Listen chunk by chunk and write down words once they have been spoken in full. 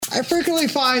I frequently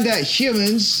find that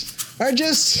humans are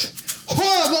just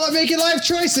horrible at making life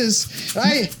choices.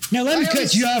 Now let me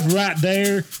cut you off right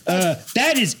there.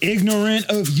 That is ignorant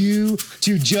of you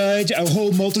to judge a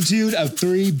whole multitude of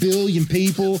 3 billion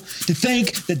people to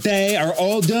think that they are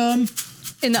all dumb.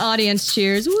 In the audience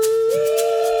cheers. Woo!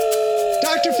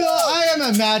 Dr. Phil, I am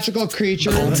a magical creature.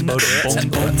 Welcome to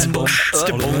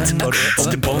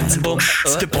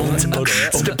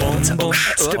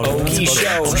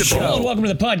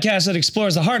the podcast that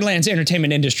explores the Heartland's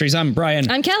entertainment industries. I'm Brian.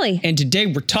 I'm Kelly. And today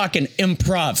we're talking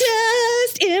improv.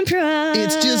 Just improv.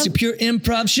 It's just a pure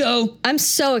improv show. I'm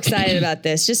so excited about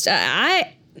this.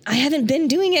 I haven't been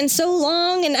doing it in so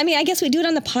long. And I mean, I guess we do it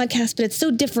on the podcast, but it's so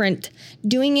different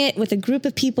doing it with a group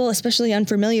of people, especially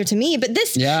unfamiliar to me. But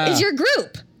this is your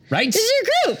group. Right? This is your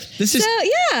group. This is,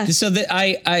 So that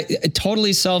I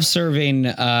totally self-serving.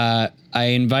 I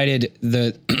invited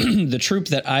the troupe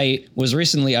that I was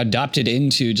recently adopted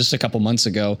into just a couple months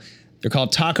ago. They're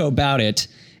called Taco About It.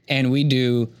 And we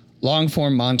do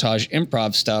long-form montage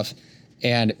improv stuff.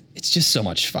 And it's just so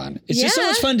much fun. It's just so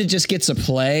much fun to just get to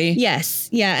play. Yes.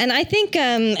 Yeah. And I think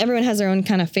everyone has their own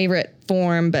kind of favorite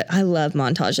form, but I love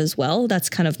montage as well. That's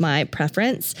kind of my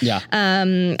preference. Yeah.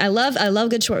 I love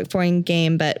good short form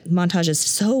game, but montage is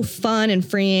so fun and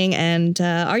freeing. And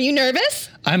are you nervous?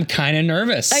 I'm kind of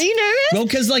nervous. Are you nervous? Well,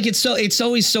 because like it's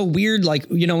always so weird. Like,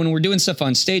 you know, when we're doing stuff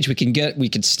on stage, we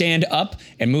can stand up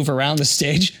and move around the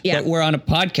stage. Yeah. But we're on a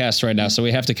podcast right now, so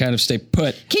we have to kind of stay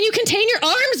put. Can you contain your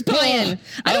arms, Brian?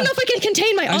 I don't know if I can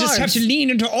contain my arms. I just have to lean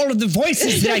into all of the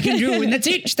voices that I can do, and that's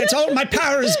it. That's all my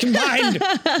powers combined.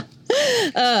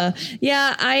 I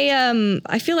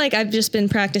feel like I've just been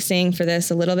practicing for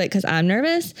this a little bit because I'm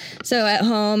nervous. So at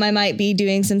home, I might be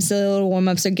doing some silly little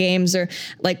warm-ups or games or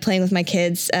like playing with my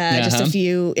kids, just a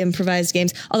few improvised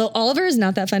games. Although Oliver is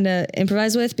not that fun to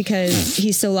improvise with because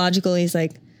he's so logical. He's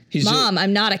like, Mom,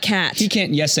 I'm not a cat. He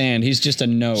can't yes and. He's just a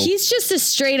no. He's just a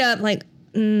straight up like,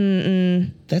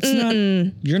 That's not,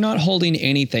 you're not holding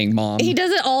anything, Mom. He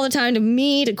does it all the time to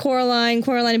me, to Coraline.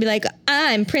 Coraline would be like,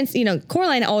 I'm Prince. You know,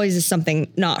 Coraline always is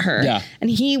something, not her. Yeah. And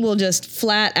he will just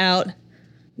flat out,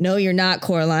 no, you're not,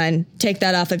 Coraline. Take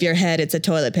that off of your head. It's a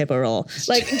toilet paper roll.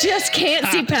 Like, just can't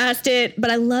see past it. But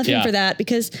I love him for that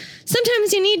because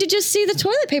sometimes you need to just see the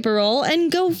toilet paper roll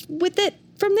and go with it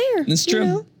from there. That's true.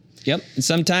 Know? Yep. And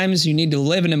sometimes you need to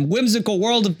live in a whimsical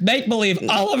world of make-believe.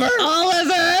 Oliver!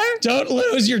 Don't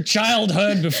lose your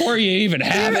childhood before you even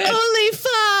have it. You're only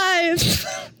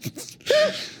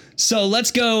 5. So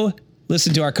let's go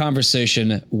listen to our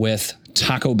conversation with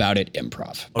Taco About It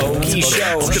Improv.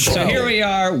 So here we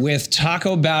are with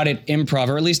Taco About It Improv,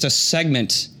 or at least a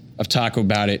segment of Taco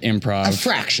About It Improv. A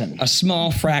fraction. A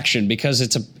small fraction, because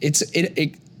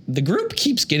the group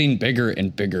keeps getting bigger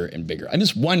and bigger and bigger. I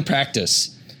missed one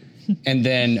practice. And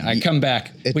then I come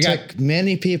back. It took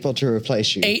many people to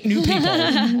replace you. 8 new people.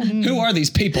 Who are these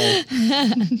people?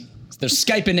 They're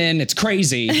Skyping in. It's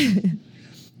crazy.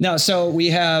 No, so we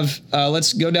have,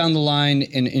 let's go down the line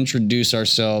and introduce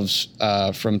ourselves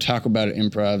from Taco About It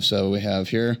Improv. So we have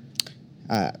here.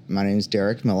 My name is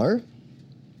Derek Miller.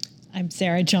 I'm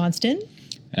Sarah Johnston.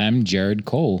 I'm Jared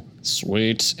Cole.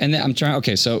 Sweet. And then I'm trying,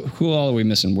 okay, so who all are we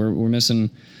missing? We're missing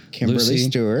Kimberly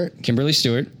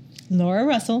Stewart. Laura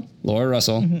Russell.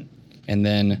 Mm-hmm. And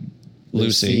then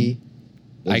Lucy.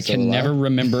 I can never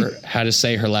remember how to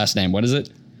say her last name. What is it?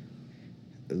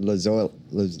 Lazoila?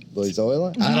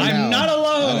 I'm not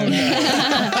alone.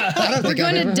 We're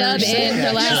going to dub in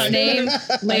her last name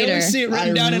later. I see it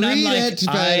written down and I'm like,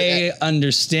 I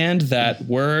understand that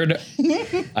word.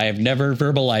 I have never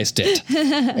verbalized it.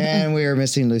 And we are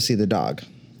missing Lucy the dog.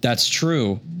 That's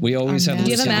true. We always have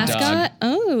Lucy the dog. Do you have a mascot?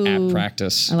 Oh. At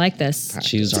practice. I like this.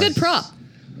 She's a good prop.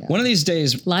 Yeah. One of these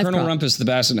days, Live Colonel prop. Rumpus the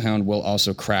Basset Hound will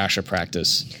also crash a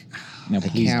practice. No,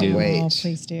 please can't do. wait. Oh,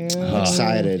 please do. I'm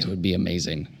excited. It would be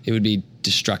amazing. It would be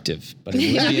destructive, but it would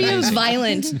It would be be a amazing.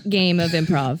 violent game of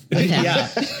improv with him. Yeah.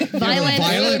 Violent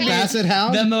Basset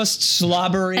Hound? The most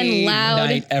slobbery And loud.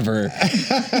 night ever.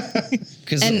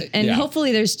 And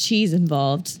hopefully there's cheese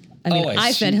involved. I mean, Always.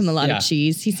 I fed him a lot of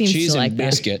cheese. He seems cheese to like and that.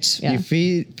 biscuits. Yeah. You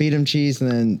feed him cheese and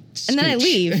then And then I scooch.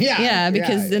 leave.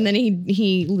 Because and then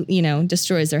he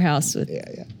destroys their house with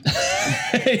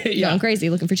going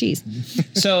crazy looking for cheese.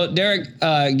 So Derek,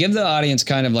 give the audience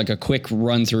kind of like a quick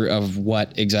run through of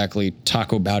what exactly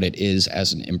Taco About It is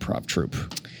as an improv troupe.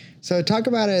 So Talk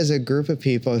About It as a group of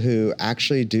people who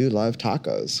actually do love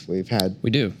tacos. We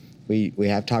do. We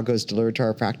have tacos delivered to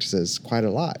our practices quite a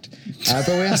lot,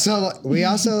 but we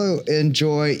also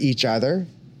enjoy each other.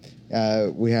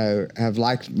 We have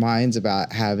like minds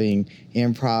about having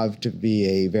improv to be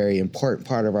a very important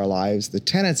part of our lives. The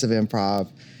tenets of improv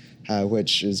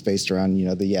which is based around,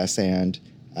 the yes and.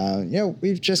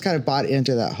 We've just kind of bought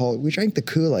into that whole. We drank the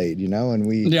Kool-Aid, and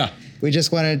we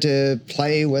just wanted to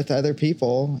play with other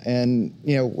people, and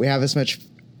we have as much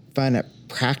fun at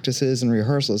practices and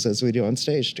rehearsals as we do on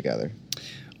stage together.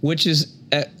 Which is,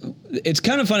 it's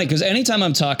kind of funny because anytime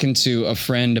I'm talking to a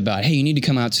friend about, hey, you need to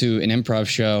come out to an improv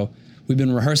show, we've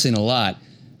been rehearsing a lot.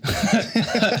 Do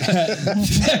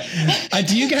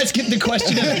you guys get the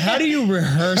question of how do you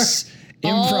rehearse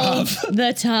improv? All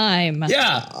the time.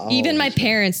 Yeah. Even my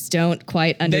parents don't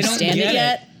quite understand it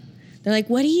yet. They're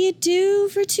like, what do you do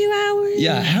for 2 hours?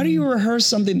 Yeah. How do you rehearse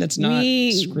something that's not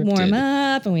scripted? We warm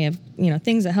up and we have,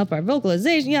 things that help our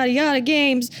vocalization, yada, yada,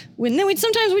 games. And then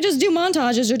sometimes we just do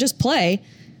montages or just play.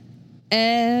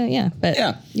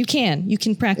 But you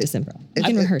can practice improv. You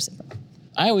can rehearse improv.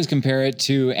 I always compare it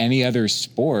to any other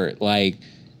sport. Like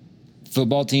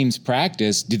football teams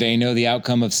practice. Do they know the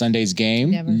outcome of Sunday's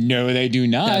game? Never. No, they do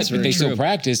not. That's but they still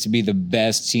practice to be the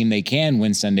best team they can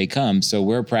when Sunday comes. So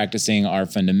we're practicing our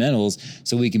fundamentals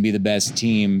so we can be the best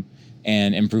team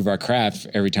and improve our craft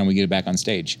every time we get it back on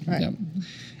stage. Right. Yeah.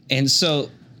 And so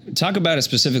Talk About It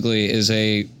specifically is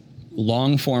a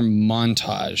long form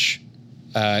montage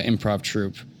improv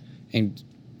troupe. And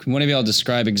can one of y'all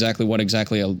describe exactly what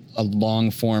a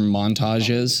long form montage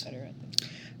is?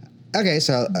 Okay,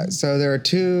 so there are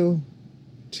two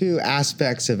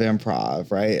aspects of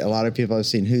improv, right? A lot of people have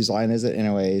seen Whose Line Is It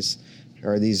Anyways?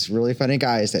 Or these really funny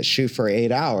guys that shoot for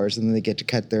 8 hours and then they get to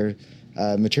cut their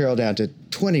material down to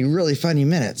 20 really funny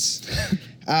minutes.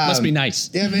 Must be nice.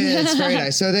 Yeah, I mean, it's very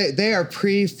nice. So they are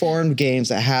pre-formed games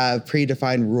that have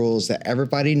predefined rules that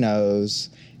everybody knows,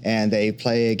 and they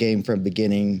play a game from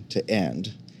beginning to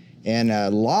end. In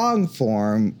long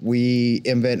form, we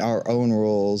invent our own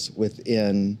rules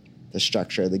within the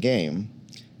structure of the game.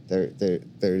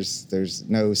 There's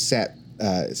no set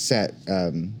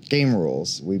game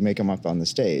rules. We make them up on the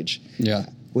stage. Yeah.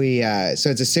 So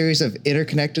it's a series of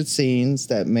interconnected scenes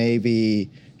that may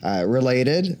be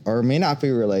related or may not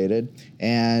be related,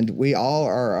 and we all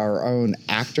are our own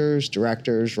actors,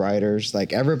 directors, writers.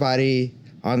 Like everybody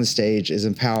on the stage is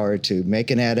empowered to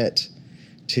make an edit,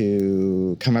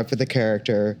 to come up with a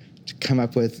character, to come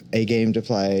up with a game to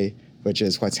play, which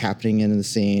is what's happening in the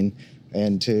scene,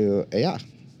 and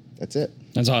that's it.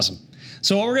 That's awesome.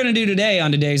 So what we're going to do today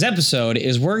on today's episode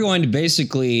is we're going to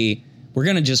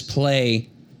just play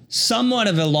somewhat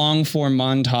of a long form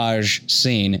montage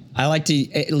scene. I like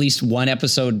to, at least one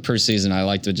episode per season, I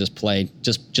like to just play. Yes.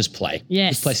 Just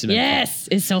play some yes.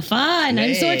 It's so fun.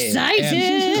 I'm so excited.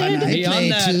 And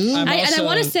beyond that, I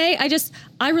want to say,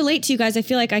 I relate to you guys. I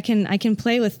feel like I can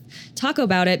play with Taco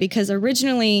About It because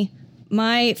originally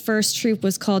my first troupe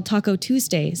was called Taco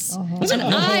Tuesdays. And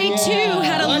I too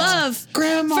had a love for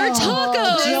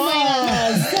tacos.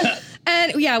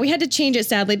 And we had to change it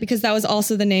sadly because that was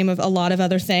also the name of a lot of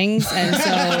other things. And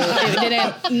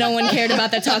so no one cared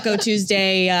about the Taco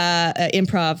Tuesday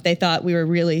improv. They thought we were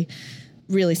really,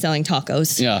 really selling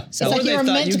tacos. Yeah. So or they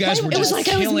thought you guys were just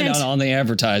killing on the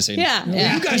advertising. Yeah.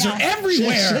 You guys are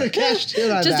everywhere. Just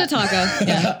a taco.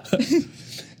 Yeah.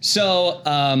 So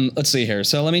let's see here.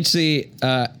 So let me see.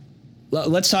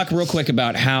 Let's talk real quick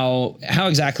about how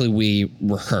exactly we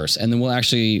rehearse, and then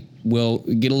we'll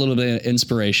get a little bit of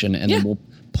inspiration, and then we'll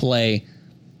play.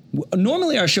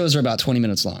 Normally our shows are about 20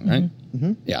 minutes long, right?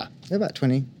 Mm-hmm. Yeah. They're about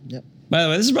 20. Yep. By the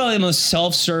way, this is probably the most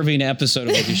self-serving episode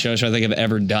of Wiki Show I think I've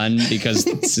ever done because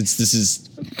this is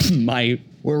my.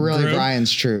 We're really group.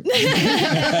 Brian's troupe.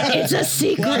 It's a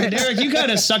secret. Well, Derek, you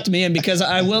kind of sucked me in because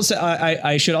I will say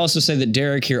I should also say that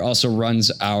Derek here also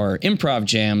runs our improv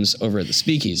jams over at the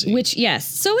Speakeasy. Which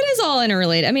so it is all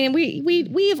interrelated. I mean,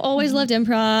 we have always loved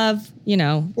improv.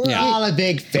 We're all a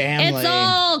big family. It's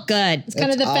all good. It's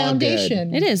kind of the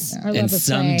foundation. It is. Our love And of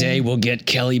someday playing. we'll get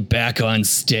Kelly back on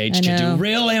stage to do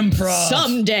real improv.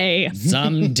 Someday.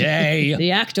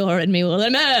 The actor in me will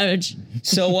emerge.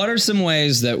 So what are some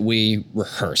ways that we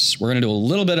rehearse? We're going to do a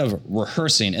little bit of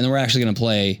rehearsing, and then we're actually going to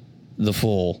play the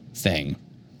full thing.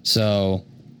 So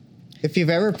if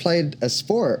you've ever played a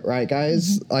sport, right,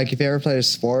 guys? Mm-hmm. Like if you ever played a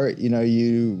sport,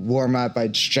 you warm up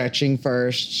by stretching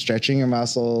first, stretching your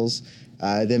muscles,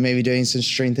 then maybe doing some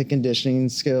strength and conditioning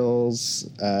skills,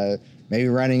 maybe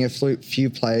running a few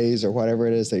plays or whatever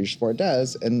it is that your sport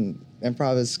does. And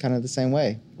improv is kind of the same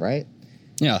way, right?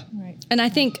 Yeah. Right. And I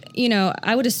think,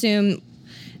 I would assume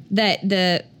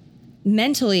that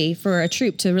mentally for a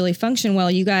troupe to really function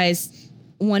well, you guys,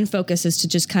 one focus is to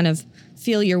just kind of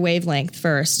feel your wavelength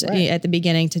first at the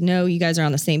beginning, to know you guys are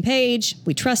on the same page.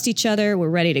 We trust each other. We're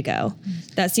ready to go.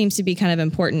 That seems to be kind of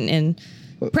important in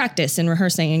practice and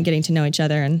rehearsing and getting to know each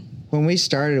other. And when we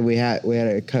started, we had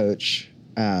a coach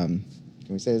Can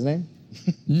we say his name?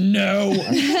 No. We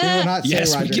will not say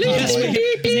Roger Connolly.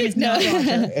 His name is not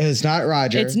Roger. It's not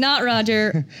Roger. It's not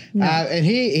Roger. No. And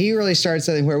he really started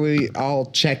something where we all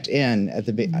checked in at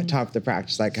the top of the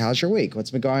practice. Like, how's your week?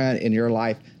 What's been going on in your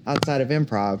life outside of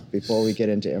improv before we get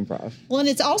into improv? Well, and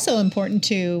it's also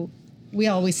important we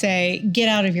always say, get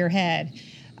out of your head.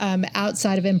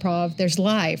 Outside of improv, there's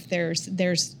life.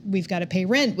 We've got to pay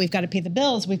rent. We've got to pay the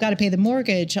bills. We've got to pay the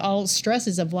mortgage, all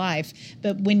stresses of life.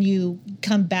 But when you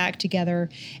come back together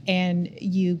and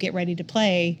you get ready to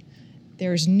play,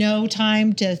 there's no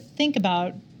time to think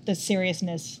about the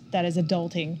seriousness that is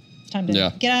adulting. It's time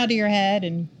to get out of your head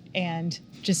and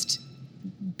just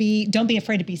don't be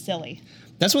afraid to be silly.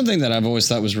 That's one thing that I've always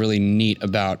thought was really neat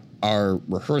about our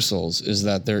rehearsals is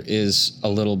that there is a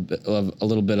little bit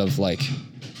of like,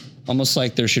 almost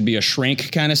like there should be a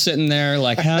shrink kind of sitting there,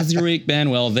 like, how's your week been?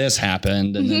 Well, this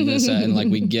happened, and then this, and like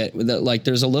we get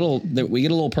there's we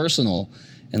get a little personal,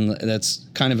 and that's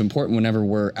kind of important whenever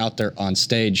we're out there on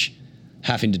stage,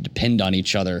 having to depend on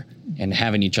each other and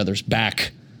having each other's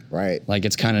back. Right. Like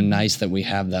it's kind of nice that we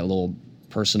have that little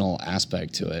personal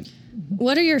aspect to it.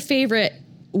 What are your favorite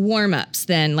warm-ups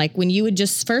then? Like when you would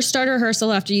just first start a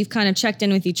rehearsal after you've kind of checked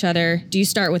in with each other, do you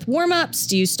start with warm-ups?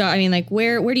 Do you start,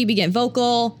 where do you begin?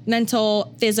 Vocal,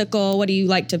 mental, physical? What do you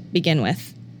like to begin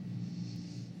with?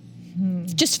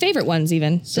 Just favorite ones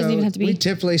even. Doesn't even have to be. We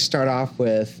typically start off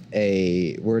with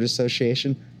a word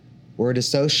association. Word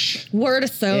assoc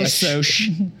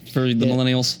for the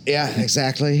millennials. Yeah,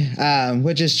 exactly.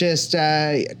 Which is just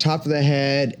top of the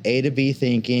head, A to B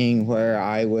thinking, where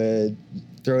I would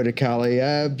throw to Kelly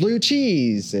blue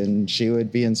cheese, and she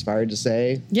would be inspired to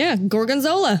say, yeah,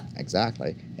 gorgonzola.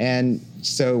 Exactly. And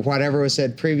so whatever was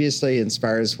said previously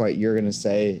inspires what you're going to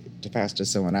say to pass to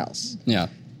someone else. Yeah.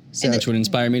 So which would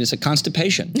inspire me to say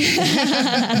constipation.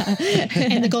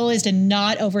 And the goal is to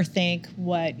not overthink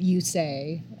what you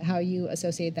say, how you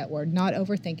associate that word. Not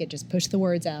overthink it. Just push the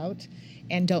words out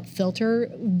and don't filter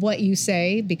what you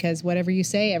say, because whatever you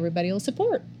say, everybody will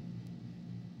support.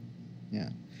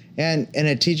 Yeah. And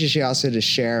it teaches you also to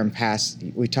share and pass.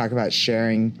 We talk about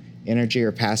sharing energy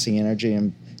or passing energy,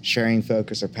 and sharing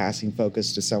focus or passing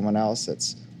focus to someone else.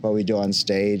 That's what we do on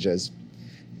stage as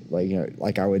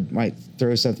like I might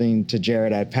throw something to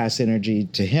Jared, I'd pass energy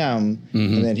to him,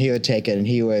 and then he would take it and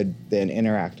he would then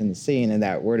interact in the scene, and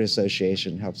that word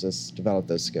association helps us develop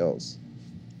those skills.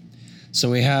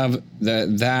 So we have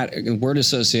that word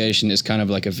association is kind of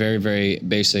like a very, very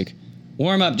basic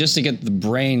warm up just to get the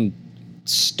brain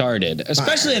started,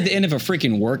 especially at the end of a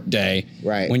freaking work day,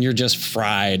 right? When you're just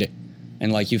fried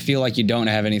and like you feel like you don't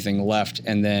have anything left,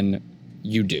 and then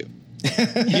you do.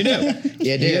 You do.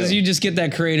 You do. Because you just get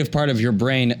that creative part of your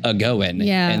brain going.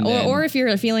 Yeah. Or if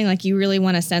you're feeling like you really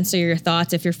want to censor your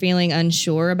thoughts, if you're feeling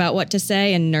unsure about what to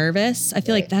say and nervous, I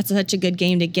feel like that's such a good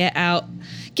game to get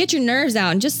your nerves out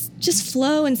and just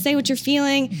flow and say what you're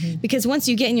feeling. Mm-hmm. Because once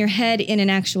you get in your head in an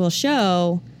actual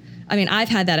show, I've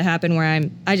had that happen where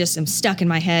I just am stuck in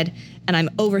my head and I'm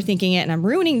overthinking it and I'm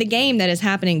ruining the game that is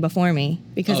happening before me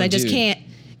because I just can't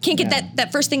get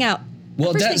that first thing out.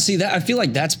 Well, I feel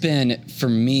like that's been for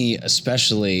me,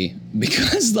 especially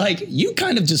because like you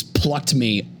kind of just plucked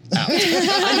me out.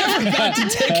 I never got to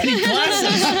take any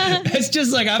classes. It's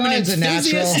just like I'm an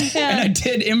enthusiast, and I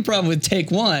did improv with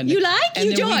Take One. You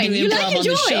join.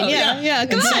 Yeah.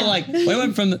 Come on. So like we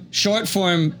went from short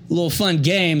form, little fun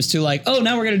games to like, oh,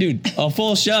 now we're gonna do a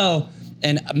full show.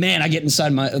 And man, I get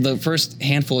inside the first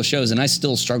handful of shows, and I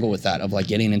still struggle with that of like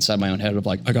getting inside my own head of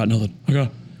like, I got nothing.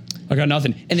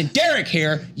 And then Derek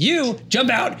here, you jump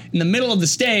out in the middle of the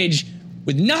stage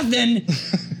with nothing,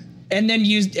 and then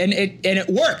it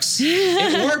works.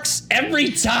 It works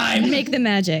every time. Make the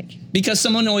magic. Because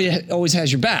someone always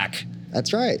has your back.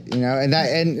 That's right.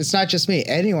 And it's not just me.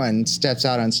 Anyone steps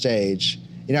out on stage.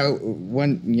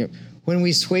 When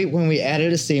we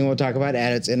edit a scene, we'll talk about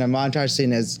edits. In a montage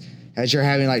scene, as you're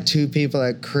having like two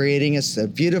people creating a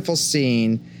beautiful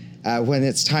scene. When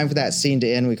it's time for that scene to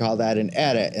end, we call that an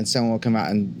edit, and someone will come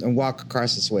out and walk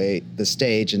across the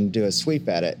stage and do a sweep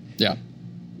edit. Yeah.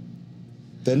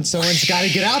 Then someone's got to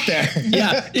get out there.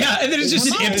 Yeah, and then it's just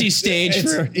an empty stage.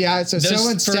 So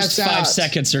someone steps out. 5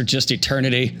 seconds are just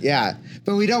eternity. Yeah,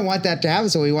 but we don't want that to happen,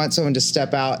 so we want someone to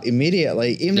step out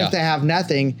immediately, even if they have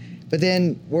nothing. But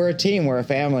then we're a team, we're a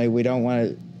family. We don't want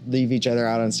to leave each other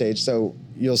out on stage, so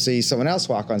you'll see someone else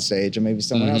walk on stage, and maybe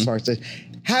someone else walks on stage.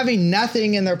 Having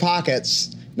nothing in their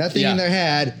pockets, nothing in their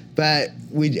head, but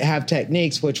we have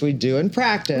techniques which we do in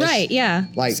practice. Right, yeah.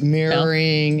 Like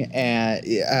mirroring and,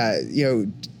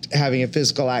 having a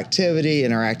physical activity,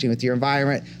 interacting with your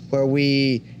environment, where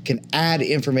we can add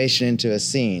information into a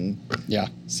scene. Yeah.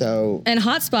 So and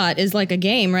hotspot is like a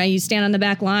game, right? You stand on the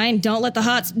back line. Don't let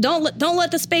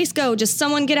the space go. Just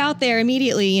someone get out there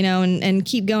immediately, you know, and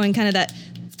keep going. Kind of that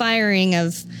firing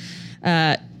of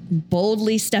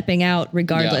boldly stepping out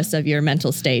regardless of your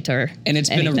mental state or and it's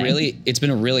anything.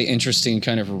 been a really interesting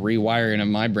kind of rewiring of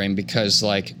my brain because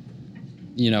like,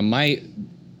 you know, my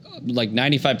like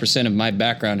 95% of my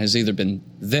background has either been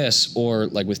this or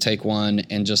like with Take One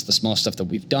and just the small stuff that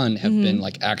we've done have been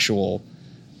like actual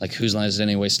like Whose Line Is It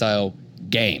Anyway style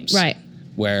games. Right.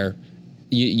 Where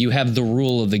you have the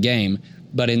rule of the game,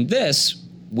 but in this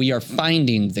we are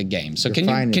finding the game. So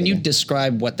can you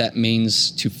describe what that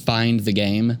means to find the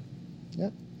game?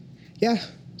 Yeah,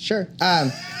 sure.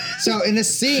 So in a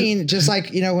scene, just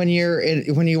like, you know, when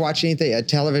you watch anything, a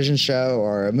television show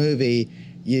or a movie,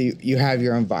 you have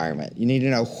your environment. You need to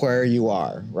know where you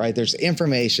are, right? There's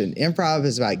information. Improv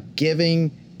is about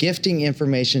gifting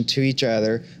information to each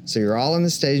other. So you're all on the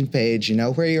same page. You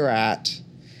know where you're at,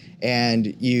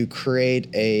 and you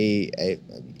create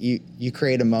you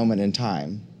create a moment in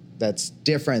time that's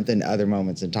different than other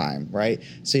moments in time, right?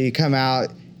 So you come out.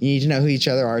 You need to know who each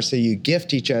other are, so you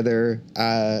gift each other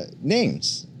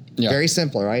names. Yeah. Very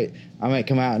simple, right? I might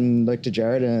come out and look to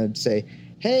Jared and say,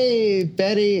 "Hey,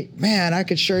 Betty, man, I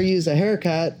could sure use a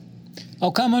haircut." "Oh,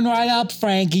 come on right up,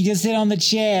 Frank. You just sit on the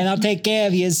chair and I'll take care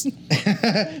of you."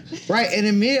 Right, and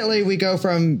immediately we go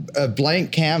from a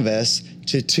blank canvas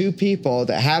to two people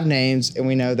that have names, and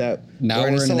we know that now we're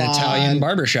in an Italian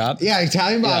barbershop. Yeah,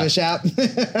 Italian barbershop.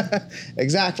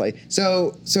 Exactly.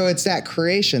 So it's that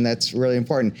creation that's really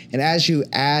important. And as you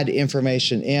add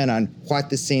information in on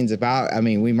what the scene's about, I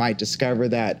mean, we might discover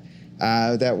that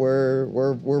that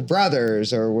we're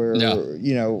brothers, or we're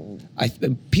you know.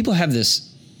 People have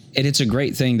this, and it's a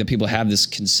great thing that people have this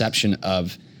conception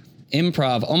of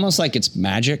improv almost like it's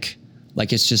magic,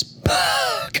 like it's just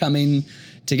coming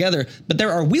together. But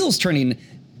there are wheels turning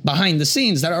behind the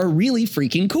scenes that are really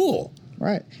freaking cool.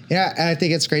 Right. Yeah, and I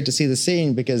think it's great to see the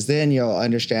scene, because then you'll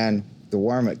understand the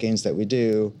warm-up games that we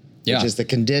do, which is the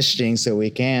conditioning so we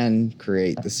can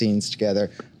create the scenes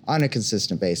together on a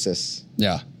consistent basis.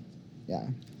 Yeah. Yeah.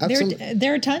 Absolutely.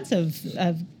 There are tons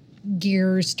of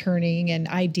gears turning and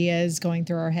ideas going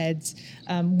through our heads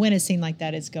when a scene like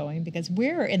that is going, because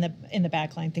we're in the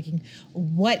back line thinking,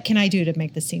 what can I do to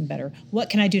make the scene better?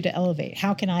 What can I do to elevate?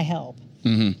 How can I help?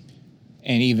 Mm-hmm.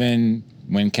 And even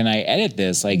when can I edit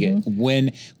this? Like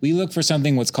when we look for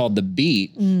something what's called the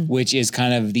beat, which is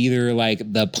kind of either like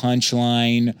the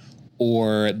punchline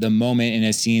or the moment in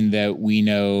a scene that we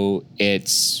know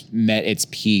it's met its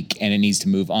peak and it needs to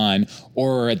move on,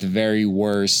 or at the very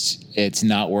worst, it's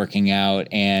not working out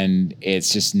and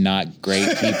it's just not great.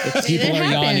 People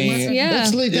are yawning. Yeah.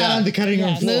 Let's lay down on the cutting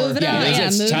room floor.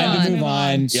 It's time to move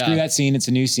on. Screw that scene. It's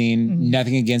a new scene.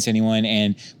 Nothing against anyone.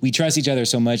 And we trust each other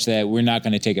so much that we're not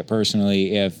going to take it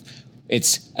personally if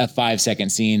it's a 5-second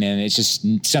scene and it's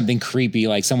just something creepy,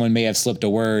 like someone may have slipped a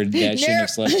word that shouldn't have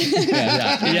slipped.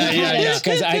 Yeah.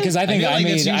 Because I think I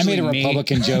made a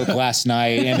Republican joke last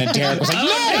night, and then Derek was like,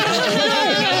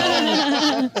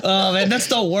 "Oh man, that's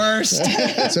the worst."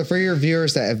 So for your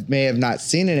viewers that may have not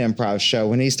seen an improv show,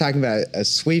 when he's talking about a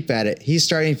sweep at it, he's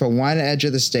starting from one edge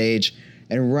of the stage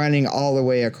and running all the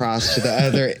way across to the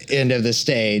other end of the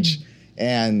stage.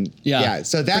 And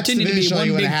so that's the visual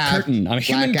you want to have. Curtain. I'm a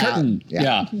human curtain.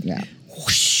 Yeah.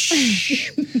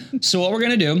 So what we're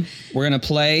gonna do? We're gonna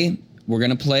play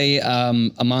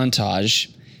a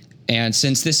montage, and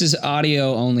since this is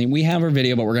audio only, we have our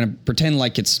video, but we're gonna pretend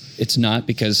like it's not,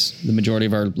 because the majority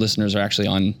of our listeners are actually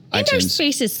on iTunes. Our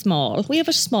space is small. We have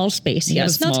a small space. I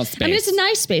mean, it's a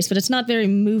nice space, but it's not very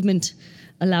movement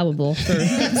allowable for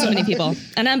so many people.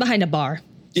 And I'm behind a bar.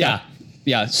 So.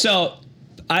 Yeah. So.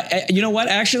 You know what?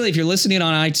 Actually, if you're listening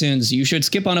on iTunes, you should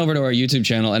skip on over to our YouTube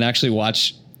channel and actually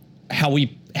watch how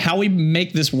we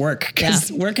make this work, because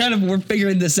we're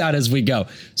figuring this out as we go.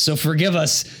 So forgive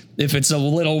us if it's a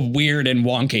little weird and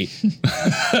wonky.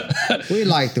 We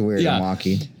like the weird and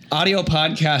wonky. Audio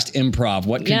podcast improv.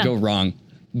 What could go wrong?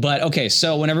 But okay,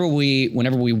 so whenever we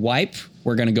wipe,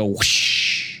 we're gonna go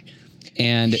whoosh,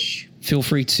 and feel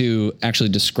free to actually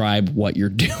describe what you're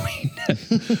doing.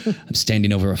 I'm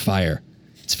standing over a fire.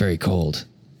 It's very cold.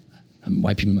 I'm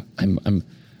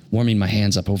warming my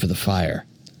hands up over the fire.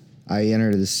 I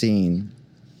enter the scene.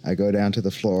 I go down to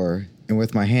the floor, and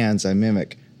with my hands, I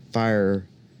mimic fire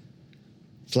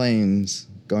flames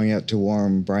going up to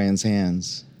warm Brian's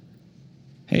hands.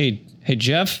 Hey,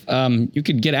 Jeff, you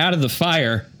could get out of the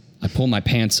fire. I pull my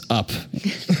pants up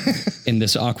in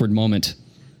this awkward moment,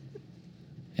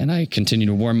 and I continue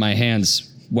to warm my hands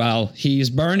while he is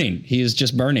burning. He is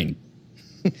just burning.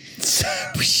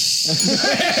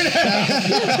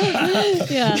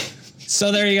 Yeah.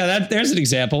 So there you go. There's an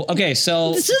example. Okay,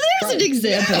 so there's an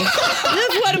example.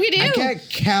 What do we do? I can't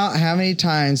count how many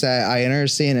times that I enter a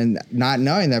scene and not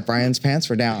knowing that Brian's pants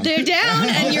were down. They're down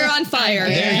and you're on fire.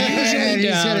 They're usually and he's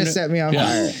down. gonna set me on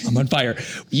fire. I'm on fire.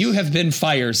 You have been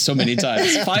fired so many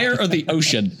times. Fire or the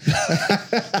ocean?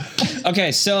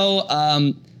 Okay, so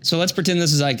let's pretend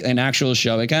this is like an actual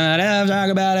show. We kind of talk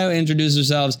about it, introduce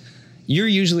ourselves. You're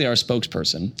usually our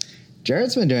spokesperson.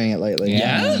 Jared's been doing it lately.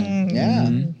 Yeah? Yeah.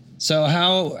 Mm-hmm. So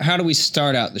how do we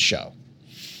start out the show?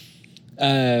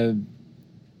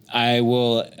 I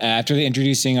will, after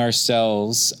introducing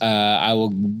ourselves, I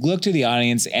will look to the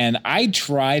audience and I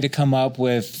try to come up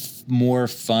with more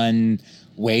fun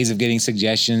ways of getting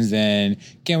suggestions than,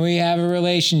 can we have a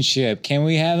relationship? Can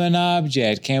we have an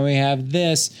object? Can we have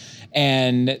this?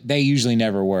 And they usually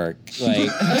never work. Like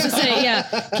I was gonna say, yeah.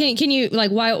 Can you like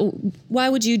why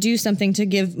would you do something to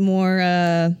give more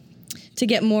to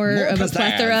get more of a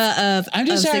plethora of I'm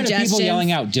just tired of people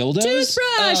yelling out dildos.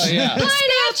 Toothbrush,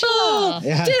 pineapple,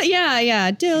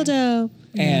 dildo.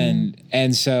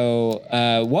 And so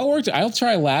what worked, I'll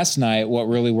try last night, what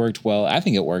really worked well, I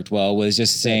think it worked well, was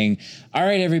just saying, all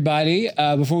right, everybody,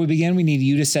 before we begin, we need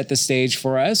you to set the stage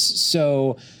for us.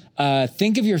 So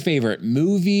think of your favorite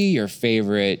movie, your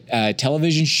favorite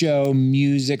television show,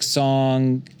 music,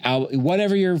 song,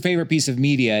 whatever your favorite piece of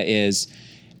media is,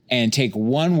 and take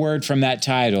one word from that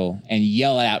title and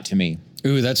yell it out to me.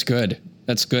 Ooh, that's good.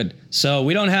 That's good. So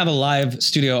we don't have a live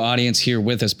studio audience here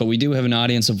with us, but we do have an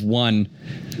audience of one.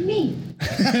 Me.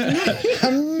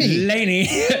 Lainey.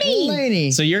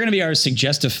 Lainey. So you're going to be our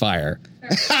suggestive fire.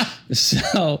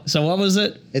 So what was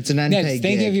it? It's an unpaid Next,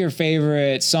 think gig. of your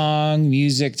favorite song,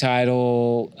 music,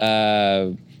 title,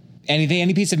 anything,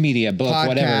 any piece of media, book,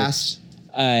 Podcast.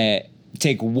 whatever.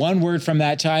 Take one word from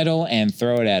that title and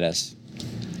throw it at us.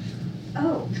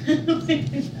 Oh.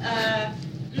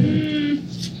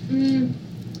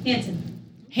 Hanson.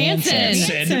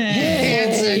 Hanson.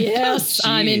 Yes,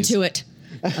 I'm into it.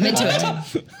 I'm into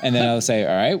it. And then I'll say,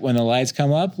 all right, when the lights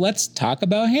come up, let's talk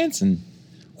about Hanson.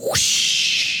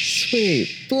 Sweet.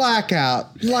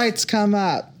 Blackout. Lights come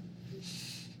up.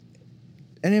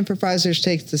 And improvisers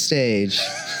take the stage.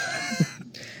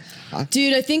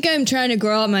 Dude, I think I'm trying to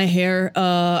grow out my hair.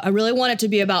 I really want it to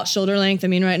be about shoulder length. I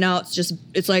mean, right now it's just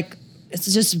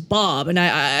bob, and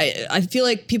I feel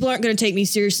like people aren't going to take me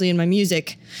seriously in my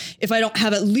music if I don't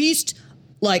have at least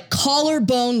like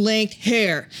collarbone length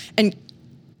hair. And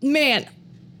man,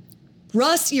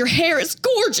 Russ, your hair is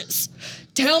gorgeous.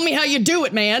 Tell me how you do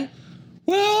it, man.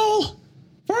 Well,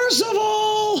 first of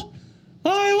all,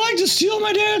 I like to steal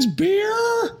my dad's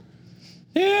beer,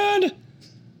 and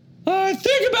I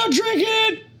think about drinking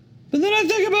it, but then I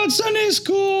think about Sunday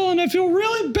school, and I feel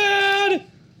really bad.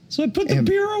 So I put the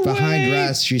beer away. Behind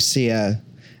Russ, you see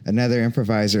another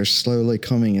improviser slowly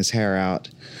combing his hair out.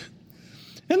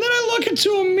 And then I look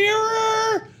into a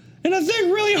mirror and I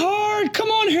think really hard. Come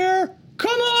on, hair.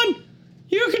 Come on.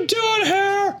 You can do it,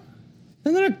 hair.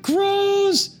 And then it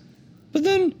grows. And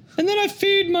then I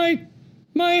feed my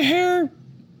hair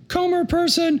comber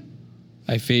person.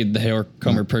 I feed the hair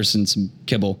comber person some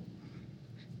kibble.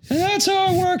 And that's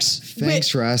how it works.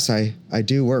 Thanks, Russ. I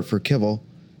do work for Kibble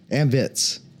and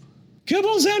Bits.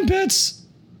 Kibbles and bits.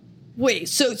 Wait,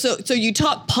 so you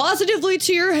talk positively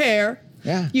to your hair.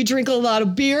 Yeah. You drink a lot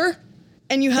of beer,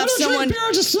 and you have I don't someone. drink beer.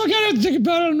 I just look at it and think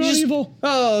about it. I'm not evil.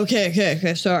 Oh, okay.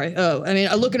 Sorry. Oh, I mean,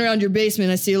 I'm looking around your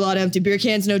basement. I see a lot of empty beer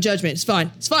cans. No judgment. It's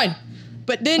fine.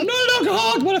 But then I'm not an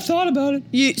alcoholic, but I thought about it.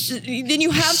 Then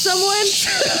you have someone.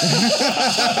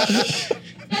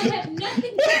 I have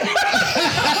nothing to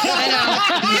I know.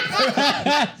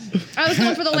 I was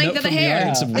going for the length of the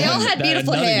hair. They all had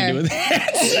beautiful hair.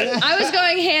 I was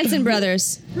going Hanson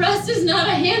Brothers. Russ is not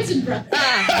a Hanson brother.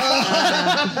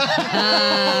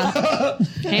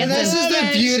 And this is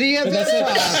the beauty of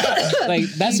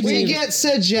this. We get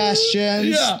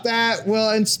suggestions that will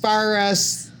inspire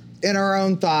us in our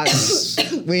own thoughts.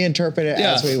 We interpret it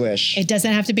as we wish. It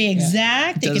doesn't have to be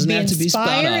exact. It can be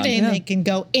inspired and it can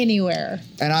go anywhere.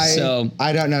 And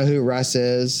I don't know who Russ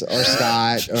is or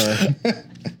Scott or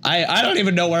I don't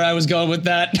even know where I was going with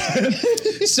that.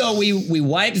 So we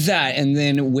wiped that, and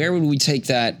then where would we take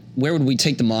that? Where would we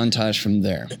take the montage from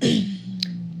there?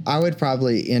 I would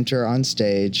probably enter on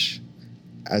stage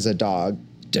as a dog.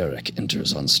 Derek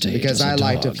enters on stage because I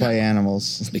like to play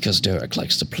animals. Because Derek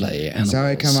likes to play animals. So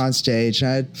I'd come on stage and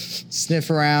I'd sniff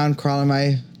around, crawl on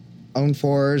my own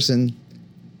fours, and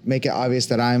make it obvious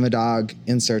that I'm a dog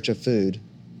in search of food.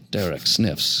 Derek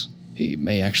sniffs. He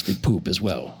may actually poop as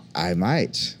well. I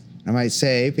might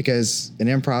say, because in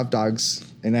improv, dogs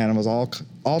and animals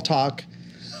all talk.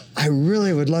 I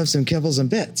really would love some kibbles and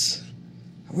bits.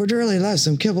 I would really love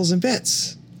some kibbles and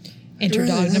bits. Enter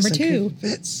dog number 2.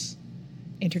 Bits.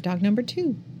 Enter dog number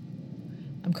 2.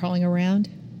 I'm crawling around.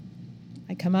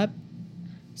 I come up,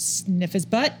 sniff his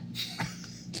butt.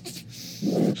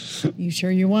 You sure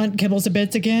you want kibbles and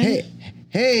bits again?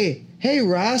 Hey,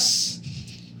 Russ.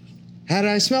 How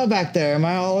did I smell back there? Am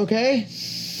I all okay?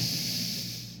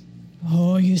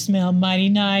 Oh, you smell mighty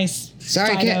nice.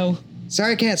 Sorry,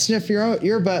 I can't sniff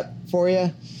your butt for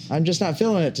you. I'm just not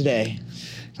feeling it today.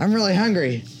 I'm really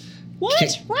hungry.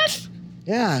 What? Ruff?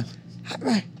 Yeah.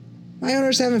 My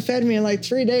owners haven't fed me in like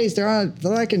 3 days. They're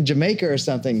like in Jamaica or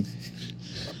something.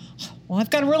 Well, I've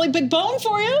got a really big bone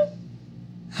for you.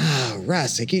 Oh,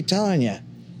 Russ, I keep telling you. I'm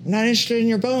not interested in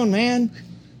your bone, man.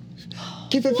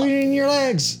 Keep it between your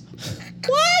legs.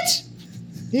 What?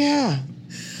 Yeah.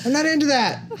 I'm not into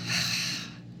that.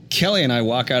 Kelly and I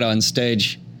walk out on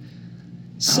stage.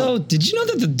 So, did you know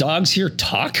that the dogs here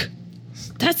talk?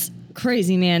 That's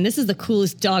crazy, man. This is the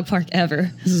coolest dog park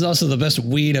ever. This is also the best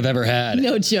weed I've ever had.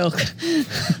 No joke. And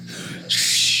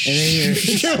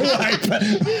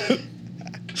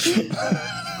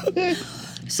then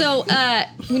So I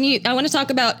want to talk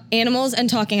about animals and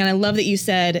talking, and I love that you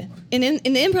said in the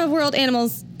improv world,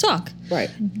 animals talk.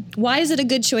 Right. Why is it a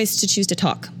good choice to choose to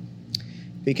talk?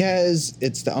 Because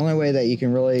it's the only way that you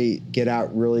can really get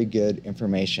out really good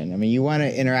information. I mean, you want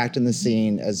to interact in the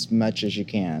scene as much as you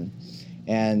can,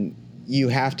 and you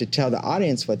have to tell the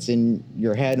audience what's in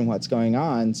your head and what's going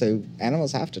on. So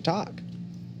animals have to talk.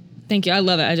 Thank you. I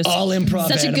love it. All improv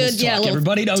such a good, talk.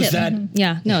 Everybody knows tip. that.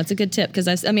 Yeah, no, it's a good tip because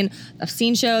I've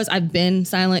seen shows. I've been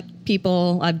silent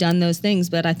people. I've done those things,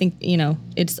 but I think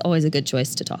it's always a good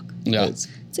choice to talk. Yeah, it's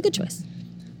a good choice.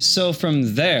 So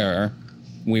from there,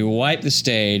 we wipe the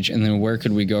stage, and then where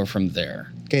could we go from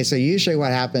there? Okay, so usually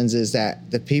what happens is that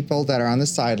the people that are on the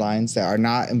sidelines that are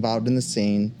not involved in the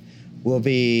scene will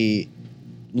be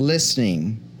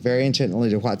listening very intently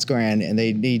to what's going on, and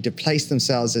they need to place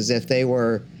themselves as if they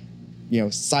were,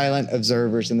 silent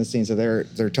observers in the scene. So they're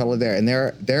totally there, and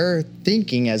they're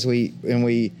thinking as we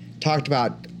talked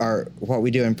about what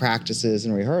we do in practices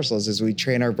and rehearsals is we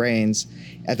train our brains.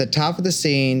 At the top of the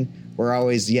scene, we're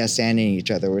always yes-anding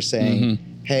each other. We're saying,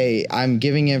 hey, I'm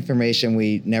giving information.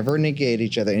 We never negate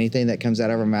each other. Anything that comes out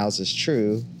of our mouths is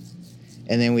true.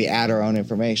 And then we add our own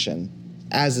information.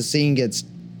 As the scene gets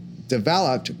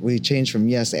developed, we change from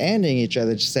yes-anding each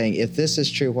other to saying, if this is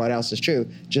true, what else is true?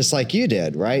 Just like you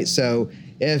did, right? So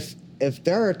if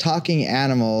there are talking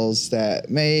animals that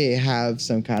may have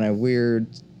some kind of weird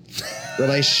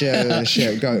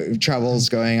relationship troubles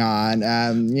going on,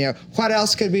 what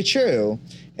else could be true?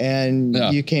 And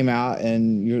you came out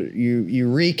and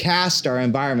you recast our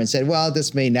environment, said, well,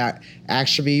 this may not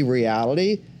actually be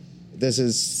reality. This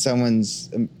is someone's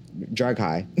drug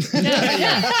high.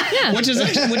 Yeah. Which is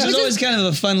always kind of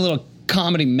a fun little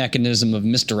comedy mechanism of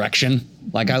misdirection.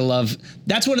 Like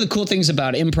that's one of the cool things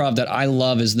about improv that I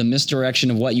love is the misdirection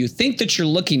of what you think that you're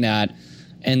looking at,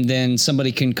 and then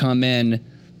somebody can come in,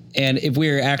 and if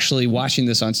we were actually watching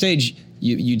this on stage,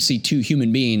 you'd see two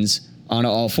human beings on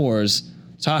all fours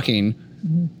talking,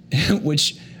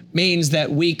 which means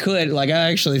that we could, I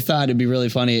actually thought it'd be really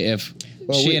funny if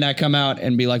she and I come out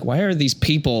and be like, why are these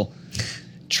people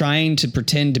trying to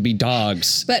pretend to be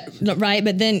dogs? But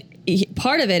then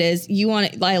part of it is you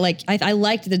want to, I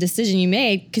liked the decision you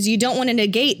made because you don't want to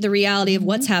negate the reality of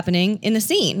what's happening in the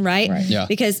scene, right? Yeah.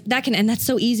 Because and that's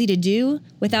so easy to do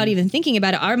without even thinking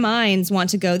about it. Our minds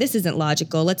want to go, this isn't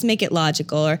logical, let's make it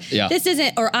logical, or this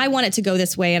isn't, or I want it to go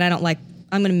this way and I don't like,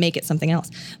 I'm going to make it something else.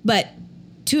 But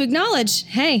to acknowledge,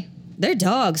 hey, they're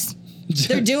dogs.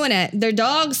 They're doing it. They're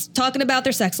dogs talking about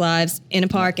their sex lives in a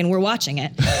park, and we're watching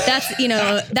it. That's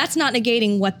that's not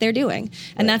negating what they're doing,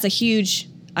 and that's a huge,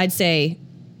 I'd say,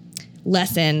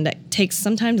 lesson that takes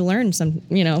some time to learn.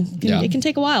 It can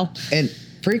take a while. And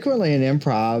frequently in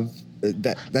improv,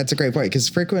 that's a great point, because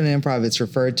frequently in improv it's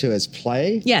referred to as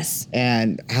play. Yes.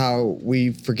 And how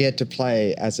we forget to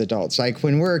play as adults. Like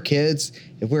when we were kids,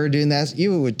 if we were doing that,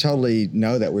 you would totally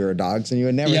know that we were dogs, and you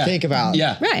would never think about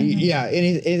right.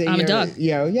 I'm a dog.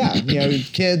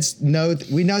 Kids know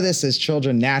we know this as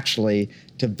children naturally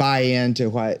to buy into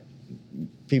what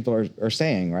people are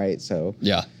saying, right? So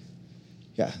yeah.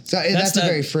 So that's a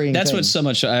very freeing. That's thing. what's so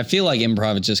much. I feel like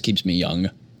improv, it just keeps me young.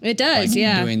 It does,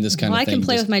 doing this kind of thing. I can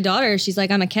play with my daughter. She's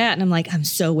like, I'm a cat. And I'm like, I'm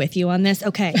so with you on this.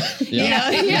 Okay.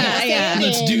 Yeah.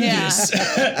 Let's do this.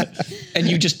 And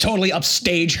you just totally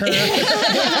upstage her.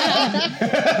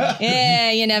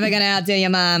 Yeah, you're never going to outdo your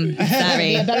mom.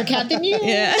 Sorry. A better cat than you.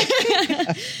 Yeah.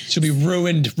 She'll be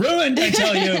ruined. Ruined, I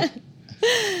tell you.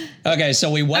 Okay,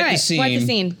 so we wipe All right, the scene. wipe the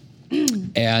scene.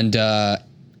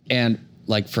 And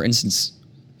like for instance,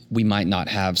 we might not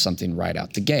have something right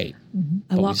out the gate.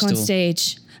 I walk on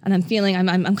stage and I'm feeling,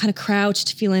 I'm kind of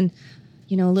crouched, feeling,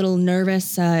 a little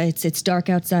nervous. It's dark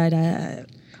outside.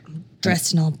 I'm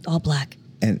dressed in all black.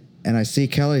 And I see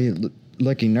Kelly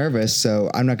looking nervous,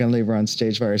 so I'm not going to leave her on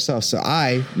stage by herself. So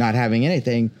I, not having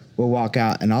anything, will walk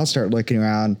out and I'll start looking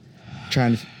around,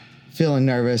 feeling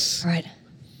nervous. All right.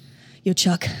 Yo,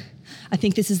 Chuck, I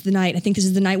think this is the night. I think this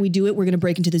is the night we do it. We're going to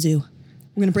break into the zoo.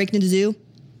 We're going to break into the zoo.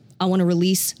 I want to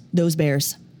release those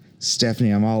bears.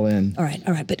 Stephanie, I'm all in. All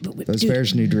right. But those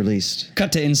bears need released.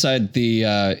 Cut to inside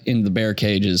in the bear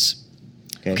cages.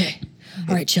 Okay.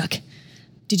 All right, Chuck.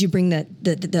 Did you bring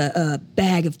the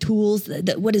bag of tools?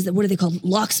 What are they called?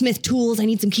 Locksmith tools. I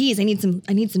need some keys. I need some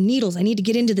needles. I need to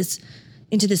get into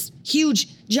this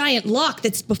huge giant lock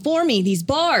that's before me. These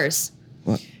bars.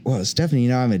 Well,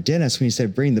 Stephanie, I'm a dentist. When you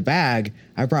said bring the bag,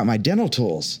 I brought my dental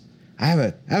tools. I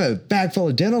have a bag full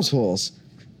of dental tools.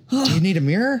 Do you need a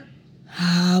mirror?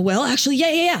 Well, actually,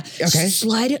 yeah. Okay.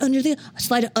 Slide it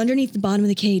underneath the bottom of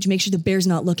the cage. Make sure the bear's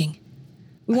not looking.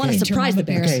 We want to surprise the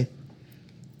bears. Okay.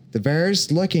 The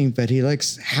bear's looking, but he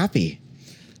looks happy.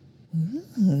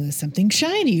 Something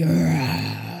shiny.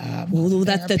 Well,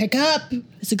 Pick up.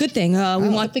 It's a good thing. We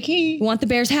want the key. We want the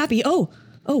bears happy. Oh.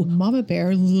 Mama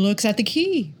bear looks at the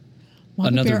key.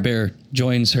 Another bear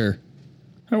joins her.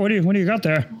 Oh, what do you got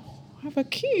there? I have a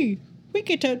key. We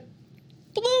get to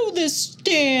blow this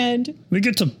stand.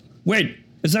 Wait,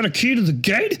 is that a key to the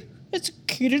gate? It's a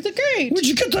key to the gate. Where'd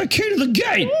you get that key to the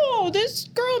gate? Oh, this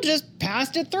girl just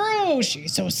passed it through.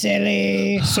 She's so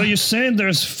silly. So you're saying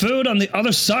there's food on the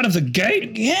other side of the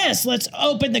gate? Yes, let's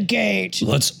open the gate.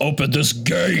 Let's open this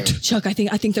gate. Chuck, I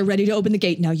think they're ready to open the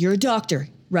gate now. You're a doctor,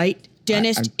 right?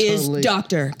 Dentist is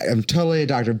doctor. I'm totally a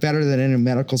doctor, better than any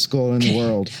medical school in the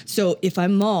world. So if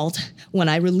I'm mauled when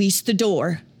I release the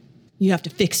door, you have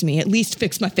to fix me. At least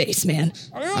fix my face, man.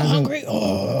 Are you hungry?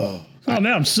 Oh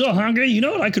man, I'm so hungry. You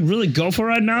know what I could really go for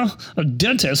right now? A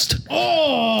dentist.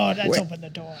 Oh, let's open the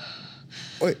door.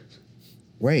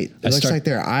 Wait. It looks like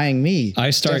they're eyeing me. I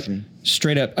start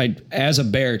straight up. I, as a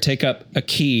bear, take up a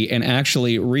key and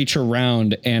actually reach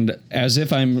around and, as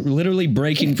if I'm literally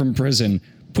breaking from prison,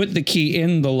 put the key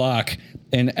in the lock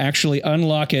and actually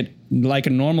unlock it like a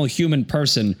normal human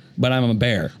person, but I'm a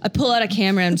bear. I pull out a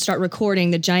camera and start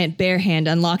recording the giant bear hand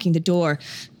unlocking the door.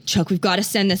 Chuck, we've got to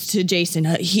send this to Jason.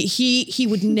 He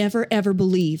would never, ever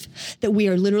believe that we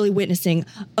are literally witnessing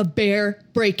a bear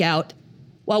breakout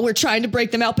while we're trying to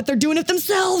break them out, but they're doing it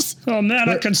themselves. Oh, man,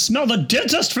 I can smell the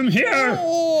dentist from here.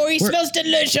 Oh, he smells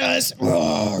delicious.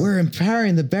 We're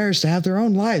empowering the bears to have their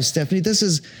own lives, Stephanie. This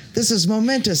is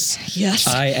momentous. Yes.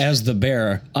 I, as the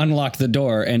bear, unlock the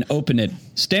door and open it,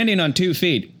 standing on 2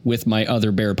 feet with my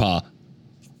other bear paw.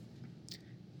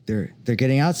 They're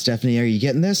getting out, Stephanie. Are you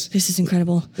getting this? This is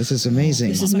incredible. This is amazing.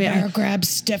 This is Bear grabs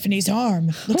Stephanie's arm.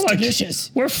 Looks delicious.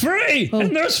 We're free,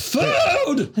 and there's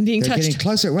food. I'm being They're touched. getting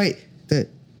closer. Wait,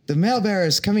 the male bear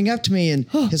is coming up to me, and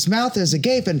his mouth is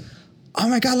agape, and oh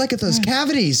my God, look at those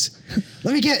cavities.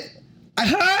 I've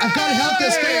got to help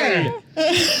this bear.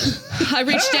 I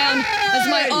reach down as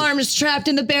my arm is trapped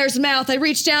in the bear's mouth. I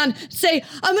reach down, say,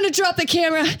 I'm going to drop the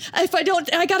camera. If I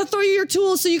don't, I got to throw you your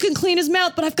tools so you can clean his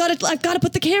mouth, but I've got to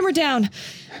put the camera down.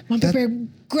 Mama bear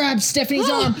grabs Stephanie's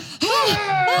arm.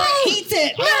 Eats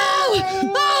it.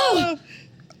 No!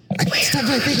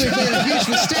 Stephanie, I think we've made a huge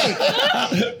mistake.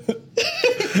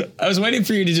 I was waiting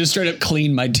for you to just straight up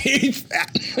clean my teeth.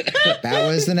 That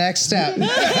was the next step.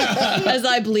 As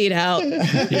I bleed out.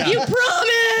 Yeah. You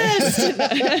promised!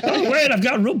 Oh, wait, I've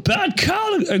got real bad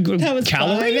calories.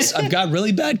 I've got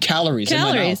really bad calories.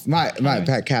 Calories. In my mouth. My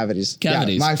pet cavities.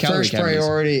 Cavities. Yeah, my Calorie first cavities.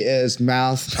 priority is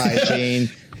mouth hygiene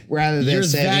rather than You're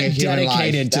saving a that human life.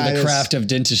 dedicated to That the is craft of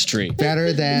dentistry.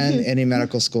 better than any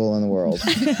medical school in the world.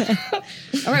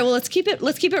 All right, well, let's keep it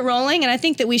rolling, and I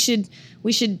think that we should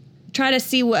try to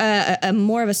see a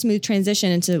more of a smooth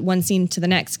transition into one scene to the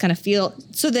next, kind of feel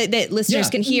so that listeners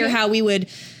can hear how we would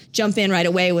jump in right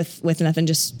away with nothing,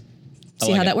 just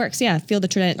see how that works. Yeah, feel the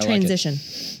transition.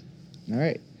 All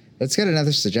right, let's get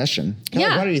another suggestion. Kelly,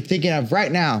 what are you thinking of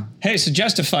right now? Hey,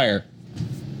 Suggestifier.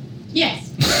 Yes.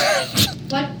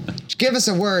 What? Give us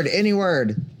a word, any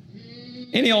word.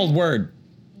 Any old word.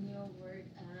 New word.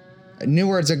 New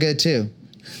words are good too.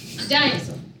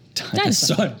 Dinosaur.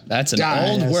 Dinosaur. That's an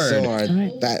old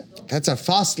word. That's a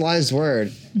fossilized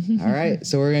word. All right,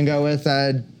 so we're gonna go with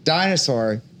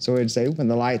dinosaur. So we'd say when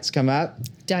the lights come up,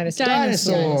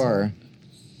 dinosaur.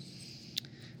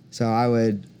 So I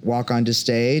would walk onto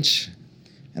stage,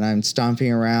 and I'm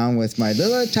stomping around with my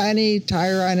little tiny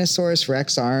Tyrannosaurus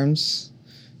Rex arms.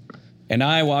 And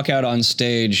I walk out on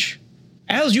stage.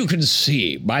 As you can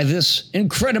see by this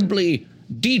incredibly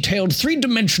detailed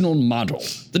three-dimensional model,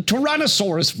 the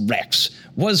Tyrannosaurus Rex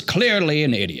was clearly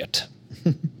an idiot.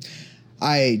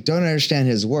 I don't understand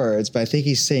his words, but I think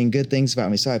he's saying good things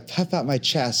about me. So I puff out my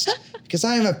chest because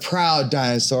I am a proud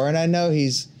dinosaur, and I know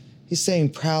he's saying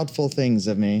proudful things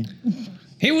of me.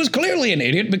 He was clearly an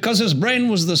idiot because his brain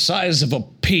was the size of a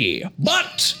pea.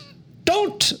 But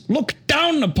don't look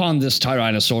down upon this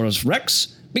Tyrannosaurus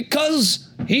Rex because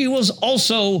he was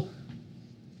also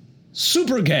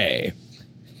super gay.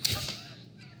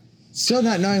 Still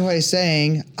not knowing what he's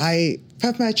saying, I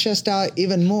puff my chest out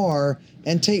even more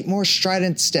and take more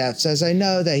strident steps as I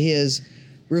know that he is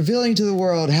revealing to the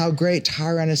world how great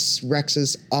Tyrannosaurus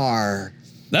Rexes are.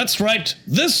 That's right.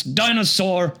 This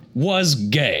dinosaur was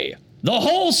gay. The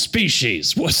whole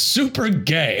species was super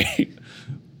gay.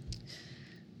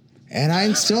 And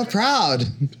I'm still proud.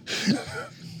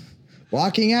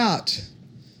 Walking out.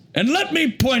 And let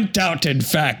me point out, in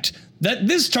fact, that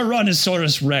this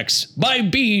Tyrannosaurus Rex, by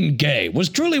being gay, was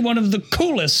truly one of the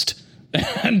coolest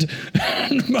and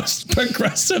most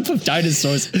progressive of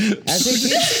dinosaurs. I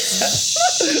think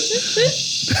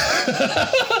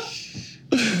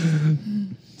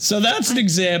So that's an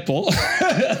example.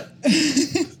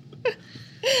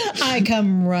 I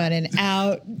come running